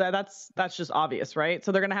 That's just obvious, right?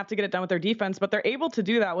 So they're going to have to get it done with their defense, but they're able to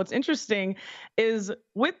do that. What's interesting is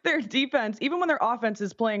with their defense, even when their offense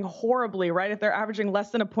is playing horribly, right? If they're averaging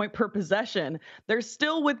less than a point per possession, they're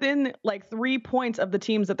still within like 3 points of the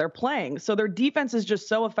teams that they're playing. So their defense is just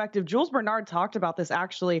so effective. Jules Bernard talked about this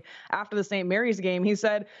actually after the St. Mary's game. He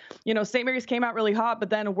said, St. Mary's came out really hot, but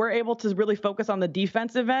then we're able to really focus on the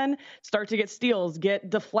defensive end, start to get steals, get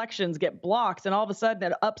deflections, get get blocked, and all of a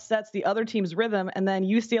sudden it upsets the other team's rhythm, and then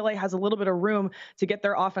UCLA has a little bit of room to get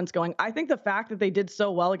their offense going. I think the fact that they did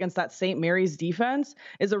so well against that St. Mary's defense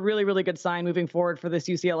is a really, really good sign moving forward for this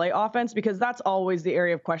UCLA offense, because that's always the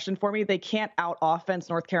area of question for me. They can't out-offense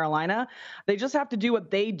North Carolina. They just have to do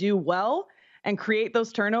what they do well and create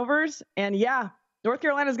those turnovers. And yeah, North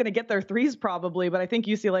Carolina's going to get their threes probably, but I think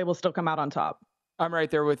UCLA will still come out on top. I'm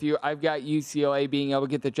right there with you. I've got UCLA being able to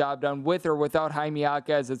get the job done with or without Jaime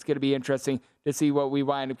Jaquez. It's going to be interesting to see what we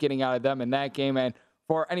wind up getting out of them in that game. And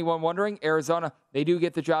for anyone wondering, Arizona, they do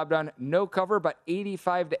get the job done. No cover, but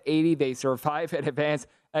 85-80. They survive and advance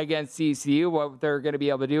against TCU. What they're going to be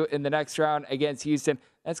able to do in the next round against Houston,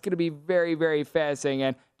 that's going to be very, very fascinating.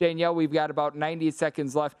 And Danielle, we've got about 90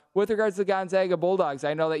 seconds left. With regards to the Gonzaga Bulldogs,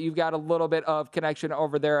 I know that you've got a little bit of connection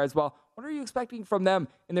over there as well. What are you expecting from them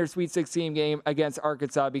in their Sweet 16 game against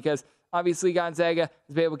Arkansas? Because obviously Gonzaga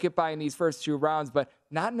has been able to get by in these first two rounds, but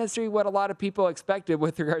not necessarily what a lot of people expected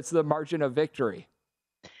with regards to the margin of victory.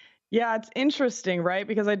 Yeah, it's interesting, right?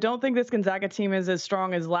 Because I don't think this Gonzaga team is as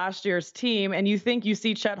strong as last year's team. And you think you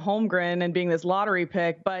see Chet Holmgren and being this lottery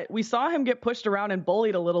pick, but we saw him get pushed around and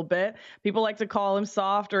bullied a little bit. People like to call him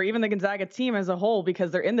soft, or even the Gonzaga team as a whole,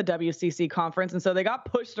 because they're in the WCC conference. And so they got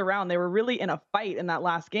pushed around. They were really in a fight in that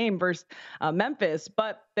last game versus Memphis.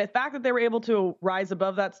 But the fact that they were able to rise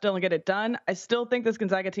above that still and get it done, I still think this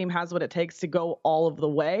Gonzaga team has what it takes to go all of the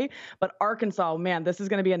way. But Arkansas, man, this is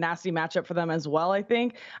going to be a nasty matchup for them as well, I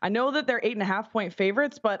think. I know that they're 8.5-point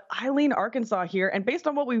favorites, but I lean Arkansas here. And based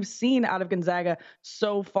on what we've seen out of Gonzaga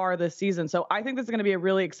so far this season, so I think this is going to be a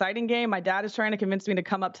really exciting game. My dad is trying to convince me to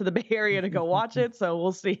come up to the Bay Area to go watch it, so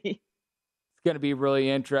we'll see. It's going to be really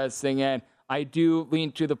interesting, and I do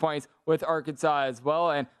lean to the points with Arkansas as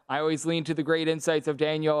well, and I always lean to the great insights of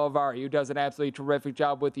Danielle Avari, who does an absolutely terrific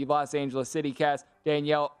job with the Los Angeles City Cast.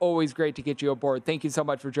 Danielle, always great to get you aboard. Thank you so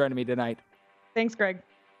much for joining me tonight. Thanks, Greg.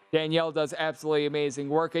 Danielle does absolutely amazing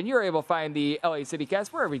work, and you're able to find the LA City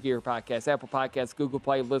Cast wherever you get your podcasts, Apple Podcasts, Google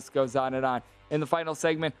Play, list goes on and on. In the final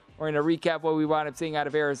segment, we're going to recap what we wound up seeing out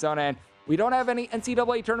of Arizona, and we don't have any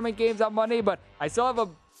NCAA tournament games on Monday, but I still have a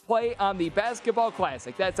play on the Basketball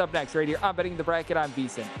Classic. That's up next right here on Betting the Bracket on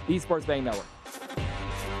VSiN, the Sports Betting Network.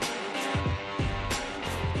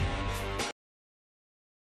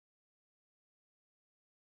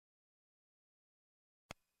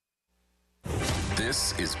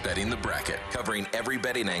 This is Betting the Bracket, covering every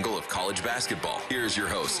betting angle of college basketball. Here's your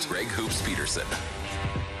host, Greg Hoops Peterson.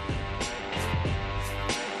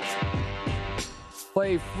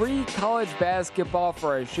 Play free college basketball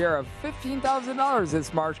for a share of $15,000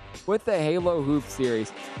 this March with the Halo Hoop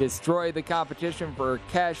Series. Destroy the competition for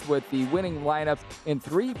cash with the winning lineups in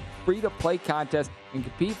 3 free-to-play contests and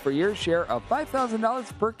compete for your share of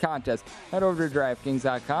 $5,000 per contest. Head over to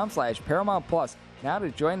DraftKings.com/Paramount Plus now to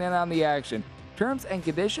join in on the action. Terms and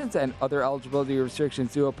conditions and other eligibility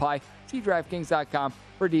restrictions do apply. See DraftKings.com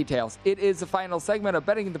for details. It is the final segment of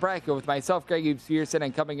Betting the Bracket with myself, Greg Hoops Peterson,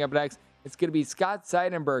 and coming up next, it's going to be Scott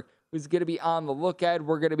Seidenberg, who's going to be on the lookout.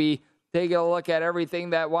 We're going to be taking a look at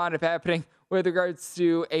everything that wound up happening with regards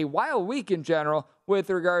to a wild week in general, with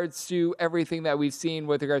regards to everything that we've seen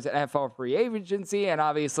with regards to NFL free agency, and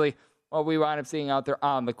obviously what we wound up seeing out there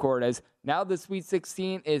on the court. As now the Sweet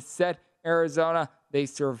 16 is set. Arizona, they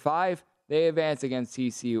survive. They advance against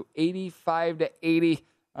TCU 85-80.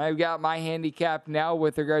 I've got my handicap now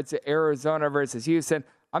with regards to Arizona versus Houston.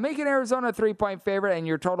 I'm making Arizona a 3-point favorite and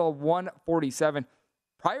your total 147.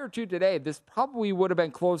 Prior to today, this probably would have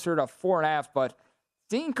been closer to 4.5, but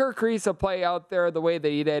seeing Kerr Kriisa play out there the way that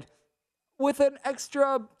he did, with an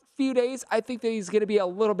extra few days, I think that he's going to be a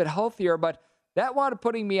little bit healthier, but that wound up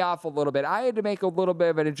putting me off a little bit. I had to make a little bit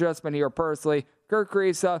of an adjustment here personally. Kerr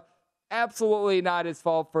Kriisa, absolutely not his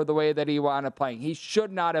fault for the way that he wound up playing. He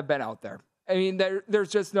should not have been out there. I mean, there's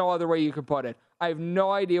just no other way you can put it. I have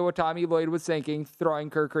no idea what Tommy Lloyd was thinking throwing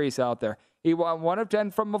Kerr Kriisa out there. He won 1 of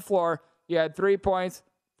 10 from the floor. He had 3 points,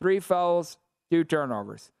 3 fouls, 2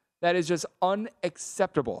 turnovers. That is just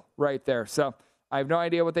unacceptable right there. So I have no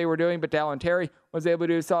idea what they were doing, but Dallin Terry was able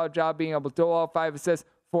to do a solid job being able to dole out 5 assists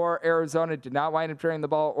for Arizona. Did not wind up turning the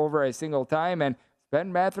ball over a single time. And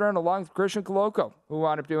Ben Mathurin along with Christian Koloko, who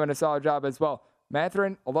wound up doing a solid job as well.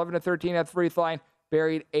 Mathurin, 11 of 13 at the free throw line,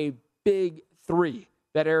 buried a big 3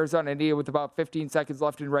 that Arizona needed with about 15 seconds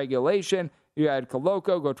left in regulation. You had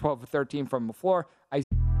Koloko go 12 of 13 from the floor.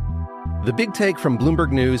 The Big Take from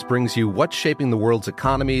Bloomberg News brings you what's shaping the world's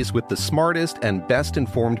economies with the smartest and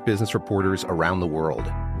best-informed business reporters around the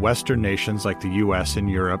world. Western nations like the U.S. and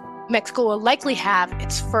Europe. Mexico will likely have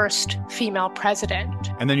its first female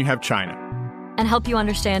president. And then you have China. and help you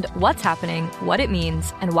understand what's happening, what it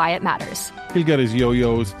means, and why it matters. He'll get his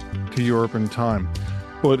yo-yos to Europe in time.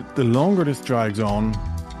 But the longer this drags on,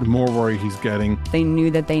 the more worry he's getting. They knew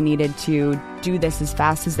that they needed to do this as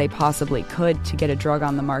fast as they possibly could to get a drug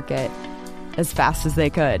on the market as fast as they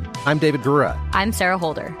could. I'm David Gura. I'm Sarah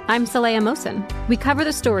Holder. I'm Saleha Mohsen. We cover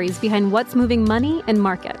the stories behind what's moving money and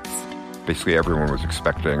markets. Basically, everyone was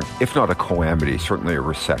expecting, if not a calamity, certainly a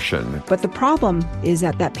recession. But the problem is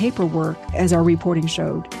that paperwork, as our reporting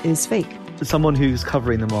showed, is fake. As someone who's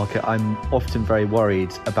covering the market, I'm often very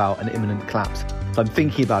worried about an imminent collapse. So I'm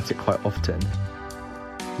thinking about it quite often.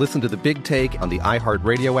 Listen to The Big Take on the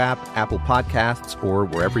iHeartRadio app, Apple Podcasts, or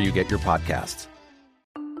wherever you get your podcasts.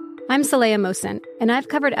 I'm Saleha Mohsen, and I've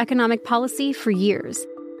covered economic policy for years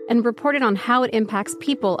and reported on how it impacts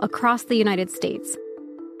people across the United States.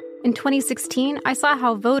 In 2016, I saw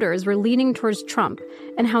how voters were leaning towards Trump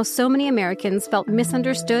and how so many Americans felt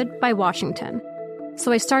misunderstood by Washington.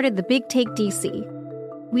 So I started The Big Take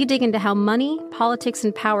DC. We dig into how money, politics,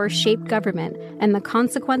 and power shape government and the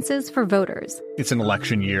consequences for voters. It's an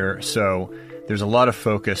election year, so there's a lot of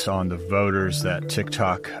focus on the voters that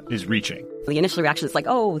TikTok is reaching. The initial reaction is like,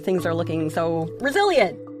 oh, things are looking so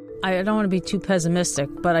resilient. I don't want to be too pessimistic,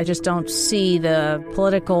 but I just don't see the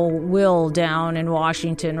political will down in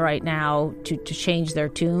Washington right now to change their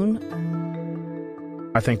tune.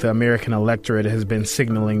 I think the American electorate has been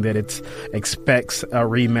signaling that it expects a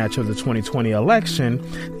rematch of the 2020 election.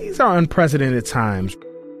 These are unprecedented times.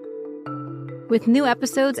 With new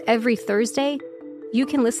episodes every Thursday, you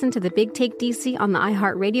can listen to The Big Take DC on the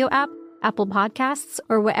iHeartRadio app, Apple Podcasts,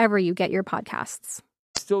 or wherever you get your podcasts.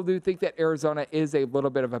 Still do think that Arizona is a little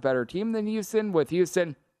bit of a better team than Houston. With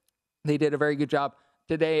Houston, they did a very good job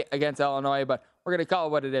today against Illinois, but we're going to call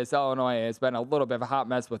it what it is. Illinois has been a little bit of a hot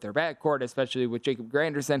mess with their backcourt, especially with Jacob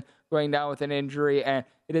Granderson going down with an injury, and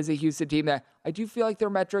it is a Houston team that I do feel like their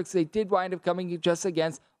metrics, they did wind up coming just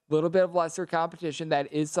against a little bit of lesser competition.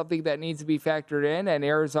 That is something that needs to be factored in, and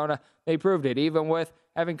Arizona, they proved it. Even with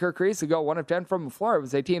having Kirk Kriisa go 1 of 10 from the floor, it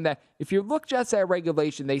was a team that, if you look just at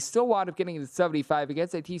regulation, they still wound up getting to 75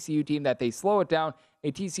 against a TCU team that they slow it down,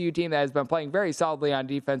 a TCU team that has been playing very solidly on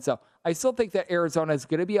defense. So I still think that Arizona is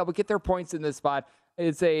going to be able to get their points in this spot.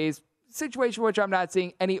 It's a situation which I'm not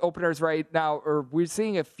seeing any openers right now, or we're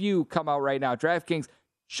seeing a few come out right now. DraftKings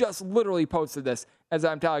just literally posted this as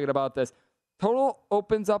I'm talking about this. Total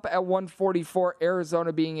opens up at 144,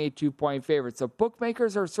 Arizona being a 2-point favorite. So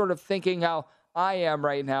bookmakers are sort of thinking how I am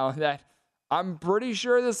right now, that I'm pretty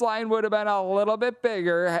sure this line would have been a little bit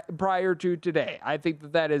bigger prior to today. I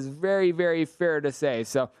think that is very, very fair to say.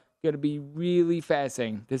 So going to be really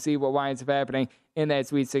fascinating to see what winds up happening in that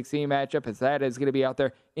Sweet 16 matchup, as that is going to be out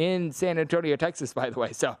there in San Antonio, Texas, by the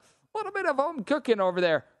way. So a little bit of home cooking over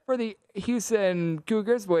there for the Houston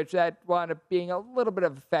Cougars, which that wound up being a little bit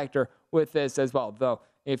of a factor with this as well. Though,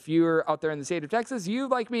 if you're out there in the state of Texas, you,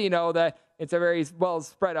 like me, know that it's a very well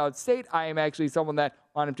spread out state. I am actually someone that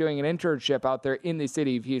wound up doing an internship out there in the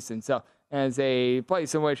city of Houston. So as a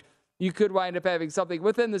place in which you could wind up having something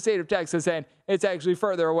within the state of Texas, and it's actually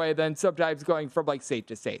further away than sometimes going from like state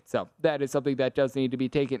to state. So that is something that does need to be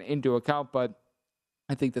taken into account, but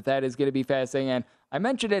I think that is going to be fascinating. And I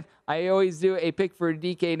mentioned it, I always do a pick for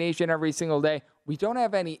DK Nation every single day. We don't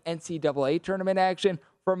have any NCAA tournament action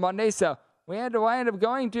for Monday, so we had to wind up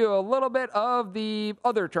going to a little bit of the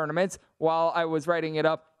other tournaments while I was writing it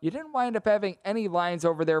up. You didn't wind up having any lines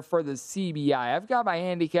over there for the CBI. I've got my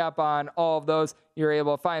handicap on all of those. You're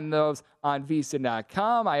able to find those on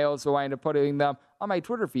VSiN.com. I also wind up putting them on my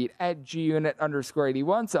Twitter feed at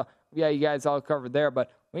 @GUnit_81. So yeah, you guys all covered there.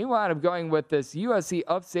 But we wound up going with this USC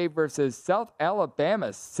upstate versus South Alabama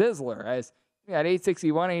sizzler, as we had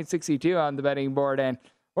 861, 862 on the betting board. And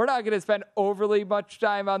we're not going to spend overly much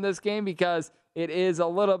time on this game because it is a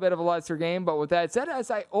little bit of a lesser game. But with that said, as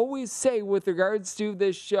I always say with regards to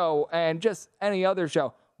this show and just any other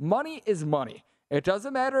show, money is money. It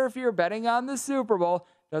doesn't matter if you're betting on the Super Bowl.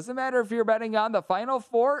 It doesn't matter if you're betting on the Final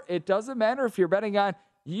Four. It doesn't matter if you're betting on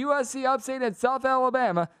USC upstate and South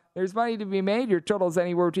Alabama. There's money to be made. Your total is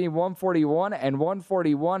anywhere between 141 and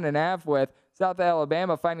 141.5, with South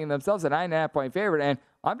Alabama finding themselves a 9.5-point favorite. And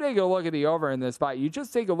I'm taking a look at the over in this spot. You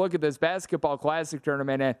just take a look at this basketball classic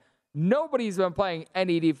tournament, and nobody's been playing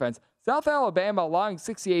any defense. South Alabama allowing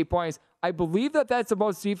 68 points. I believe that's the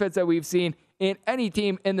most defense that we've seen in any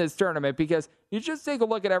team in this tournament, because you just take a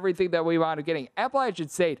look at everything that we wound up getting. Appalachian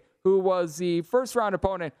State, who was the first-round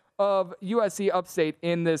opponent of USC upstate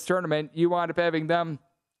in this tournament, you wound up having them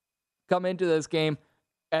come into this game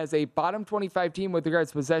as a bottom 25 team with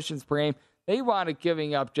regards to possessions per game. they wound up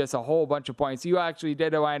giving up just a whole bunch of points. You actually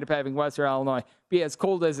did wind up having Western Illinois be as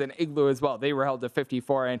cold as an igloo as well. They were held to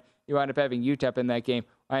 54, and you wind up having UTEP in that game,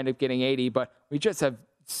 wind up getting 80, but we just have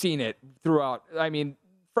seen it throughout. I mean,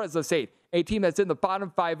 Fresno State, a team that's in the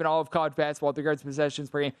bottom 5 in all of college basketball with regards to possessions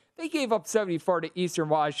per game, they gave up 74 to Eastern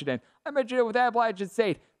Washington. I mentioned it with Appalachian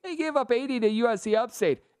State. They gave up 80 to USC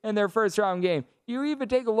Upstate in their first round game. You even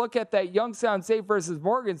take a look at that Youngstown State versus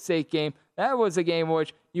Morgan State game. That was a game in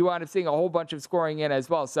which you wound up seeing a whole bunch of scoring in as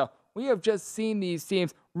well. So we have just seen these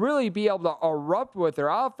teams really be able to erupt with their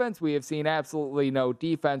offense. We have seen absolutely no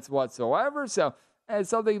defense whatsoever. So it's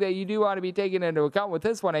something that you do want to be taken into account with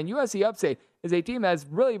this one. And USC Upstate is a team that's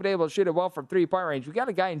really been able to shoot it well from three-point range. We got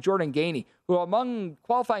a guy in Jordan Gainey, who among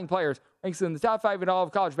qualifying players ranks in the top 5 in all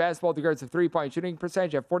of college basketball with regards to three-point shooting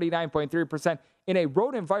percentage at 49.3%. In a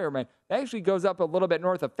road environment, that actually goes up a little bit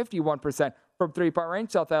north of 51% from three-point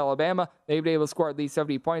range. South Alabama, they've been able to score at least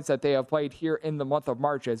 70 points that they have played here in the month of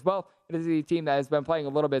March as well. It is a team that has been playing a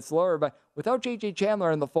little bit slower, but without J.J.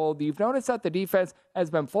 Chandler in the fold, you've noticed that the defense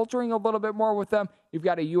has been faltering a little bit more with them. You've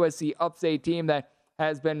got a USC Upstate team that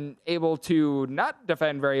has been able to not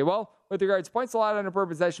defend very well with regards to points allowed on a per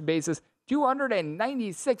possession basis,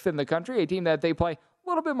 296th in the country, a team that they play a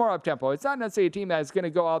little bit more up-tempo. It's not necessarily a team that's going to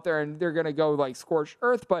go out there and they're going to go like scorched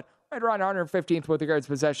earth, but right around 115th with regards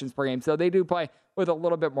to possessions per game. So they do play with a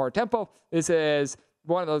little bit more tempo. This is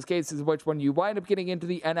one of those cases in which when you wind up getting into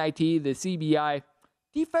the NIT, the CBI,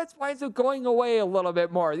 defense winds up going away a little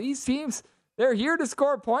bit more. These teams, they're here to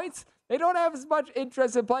score points. They don't have as much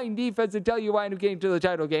interest in playing defense until you wind up getting to the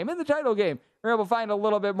title game. In the title game, you're able to find a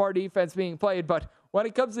little bit more defense being played, but when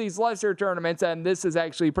it comes to these lesser tournaments, and this is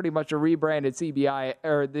actually pretty much a rebranded CBI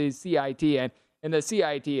or the CIT, and in the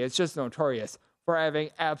CIT, it's just notorious for having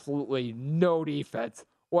absolutely no defense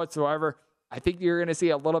whatsoever. I think you're going to see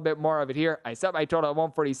a little bit more of it here. I set my total at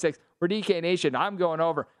 146. For DK Nation, I'm going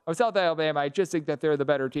over. Of South Alabama, I just think that they're the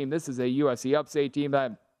better team. This is a USC Upstate team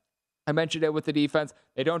that I mentioned it with the defense.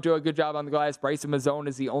 They don't do a good job on the glass. Bryson Mazzone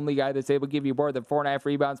is the only guy that's able to give you more than 4.5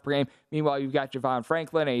 rebounds per game. Meanwhile, you've got Javon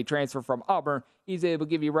Franklin, a transfer from Auburn. He's able to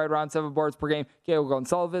give you right around 7 boards per game. Caleb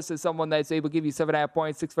Gonsalves is someone that's able to give you 7.5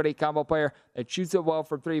 points, 6'8" combo player that shoots it well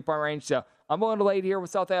from three-point range. So I'm willing to lay it here with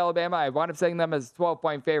South Alabama. I wound up setting them as a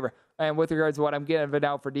 12-point favorite. And with regards to what I'm getting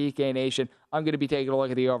out for DK Nation, I'm going to be taking a look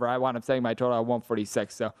at the over. I wound up setting my total at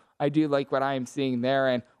 146. So I do like what I am seeing there.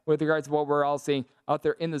 And with regards to what we're all seeing out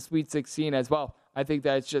there in the Sweet 16 as well, I think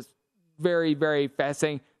that's just very, very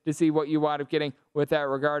fascinating to see what you wind up getting with that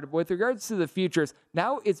regard. With regards to the futures,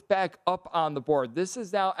 now it's back up on the board. This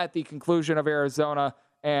is now at the conclusion of Arizona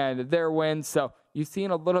and their wins. So you've seen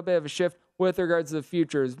a little bit of a shift with regards to the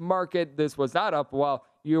futures market. This was not up while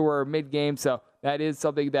you were mid-game, so that is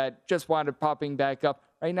something that just wound up popping back up.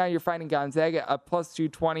 Right now you're finding Gonzaga at plus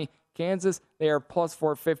 220. Kansas, they are plus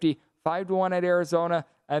 450. 5-1 at Arizona.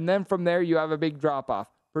 And then from there, you have a big drop-off.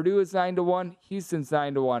 Purdue is 9-1. Houston's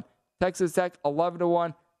 9-1. Texas Tech,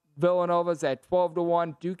 11-1. Villanova's at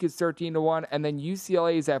 12-1. Duke is 13-1. And then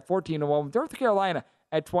UCLA is at 14-1. North Carolina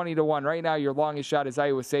at 20-1. Right now, your longest shot is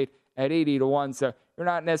Iowa State at 80-1. So you're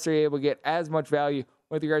not necessarily able to get as much value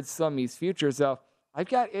with regards to some of these futures. So I've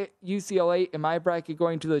got UCLA in my bracket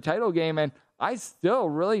going to the title game, and I still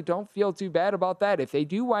really don't feel too bad about that. If they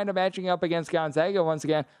do wind up matching up against Gonzaga once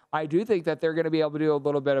again, I do think that they're going to be able to do a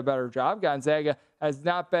little bit of a better job. Gonzaga has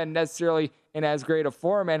not been necessarily in as great a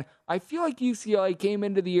form, and I feel like UCLA came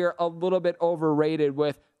into the year a little bit overrated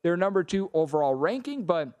with their number 2 overall ranking,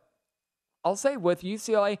 but I'll say with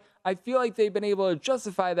UCLA, I feel like they've been able to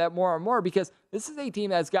justify that more and more because this is a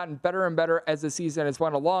team that's gotten better and better as the season has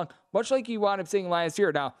went along, much like you wound up seeing last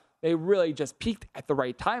year. Now, they really just peaked at the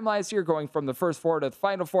right time last year, going from the first 4 to the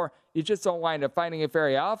final 4. You just don't wind up finding it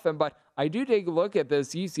very often, but I do take a look at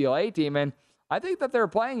this UCLA team, and I think that they're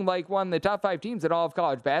playing like one of the top 5 teams in all of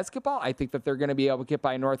college basketball. I think that they're going to be able to get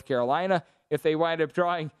by North Carolina if they wind up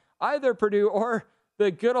drawing either Purdue or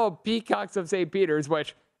the good old Peacocks of St. Peter's,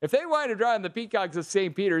 which if they wind up drawing the Peacocks of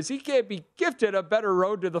St. Peter's, he can't be gifted a better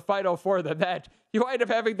road to the Final Four than that. You wind up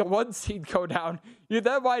having the 1 seed go down. You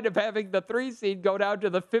then wind up having the 3 seed go down to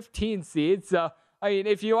the 15 seed. So, I mean,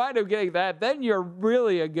 if you wind up getting that, then you're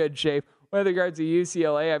really in good shape with regards to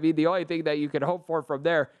UCLA. I mean, the only thing that you can hope for from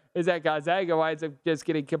there is that Gonzaga winds up just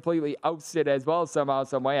getting completely ousted as well somehow,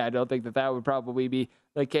 some way. I don't think that that would probably be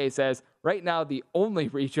the case, as right now the only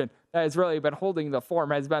region that has really been holding the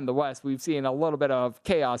form has been the West. We've seen a little bit of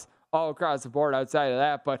chaos all across the board outside of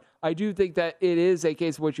that, but I do think that it is a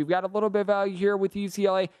case in which you've got a little bit of value here with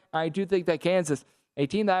UCLA. I do think that Kansas, a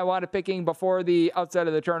team that I wanted picking before the outside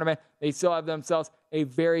of the tournament, they still have themselves a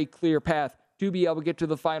very clear path to be able to get to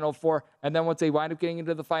the Final Four. And then once they wind up getting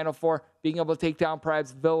into the Final Four, being able to take down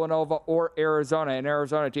perhaps Villanova or Arizona, an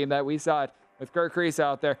Arizona team that we saw it with Kirk Reese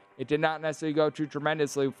out there. It did not necessarily go too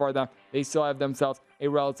tremendously for them. They still have themselves a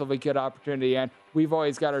relatively good opportunity, and we've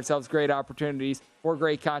always got ourselves great opportunities for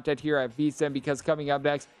great content here at VSiN, because coming up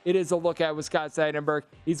next, it is a look at Scott Seidenberg.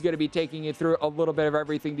 He's going to be taking you through a little bit of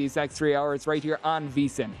everything these next 3 hours right here on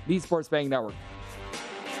VSiN, the Sports Betting Network.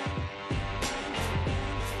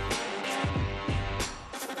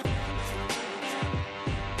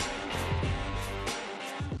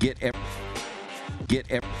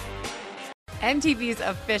 MTV's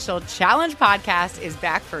official Challenge podcast is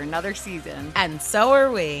back for another season. And so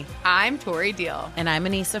are we. I'm Tori Deal. And I'm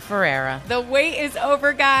Anissa Ferreira. The wait is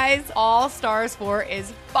over, guys. All Stars 4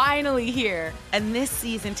 is finally here. And this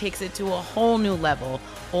season takes it to a whole new level.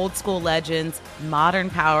 Old school legends, modern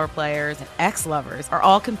power players, and ex-lovers are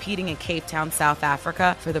all competing in Cape Town, South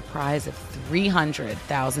Africa for the prize of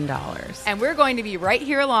 $300,000. And we're going to be right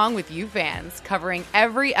here along with you fans, covering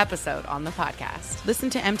every episode on the podcast. Listen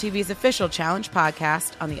to MTV's official Challenge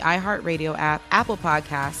podcast on the iHeartRadio app, Apple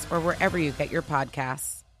Podcasts, or wherever you get your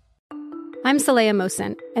podcasts. I'm Saleha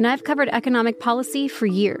Mohsin, and I've covered economic policy for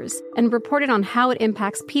years and reported on how it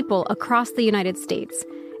impacts people across the United States.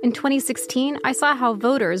 In 2016, I saw how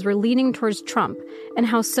voters were leaning towards Trump and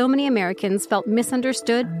how so many Americans felt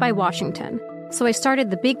misunderstood by Washington. So I started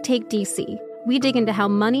The Big Take DC. We dig into how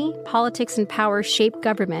money, politics, and power shape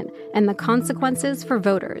government and the consequences for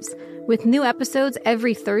voters. With new episodes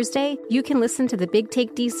every Thursday, you can listen to The Big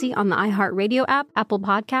Take DC on the iHeartRadio app, Apple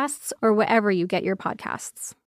Podcasts, or wherever you get your podcasts.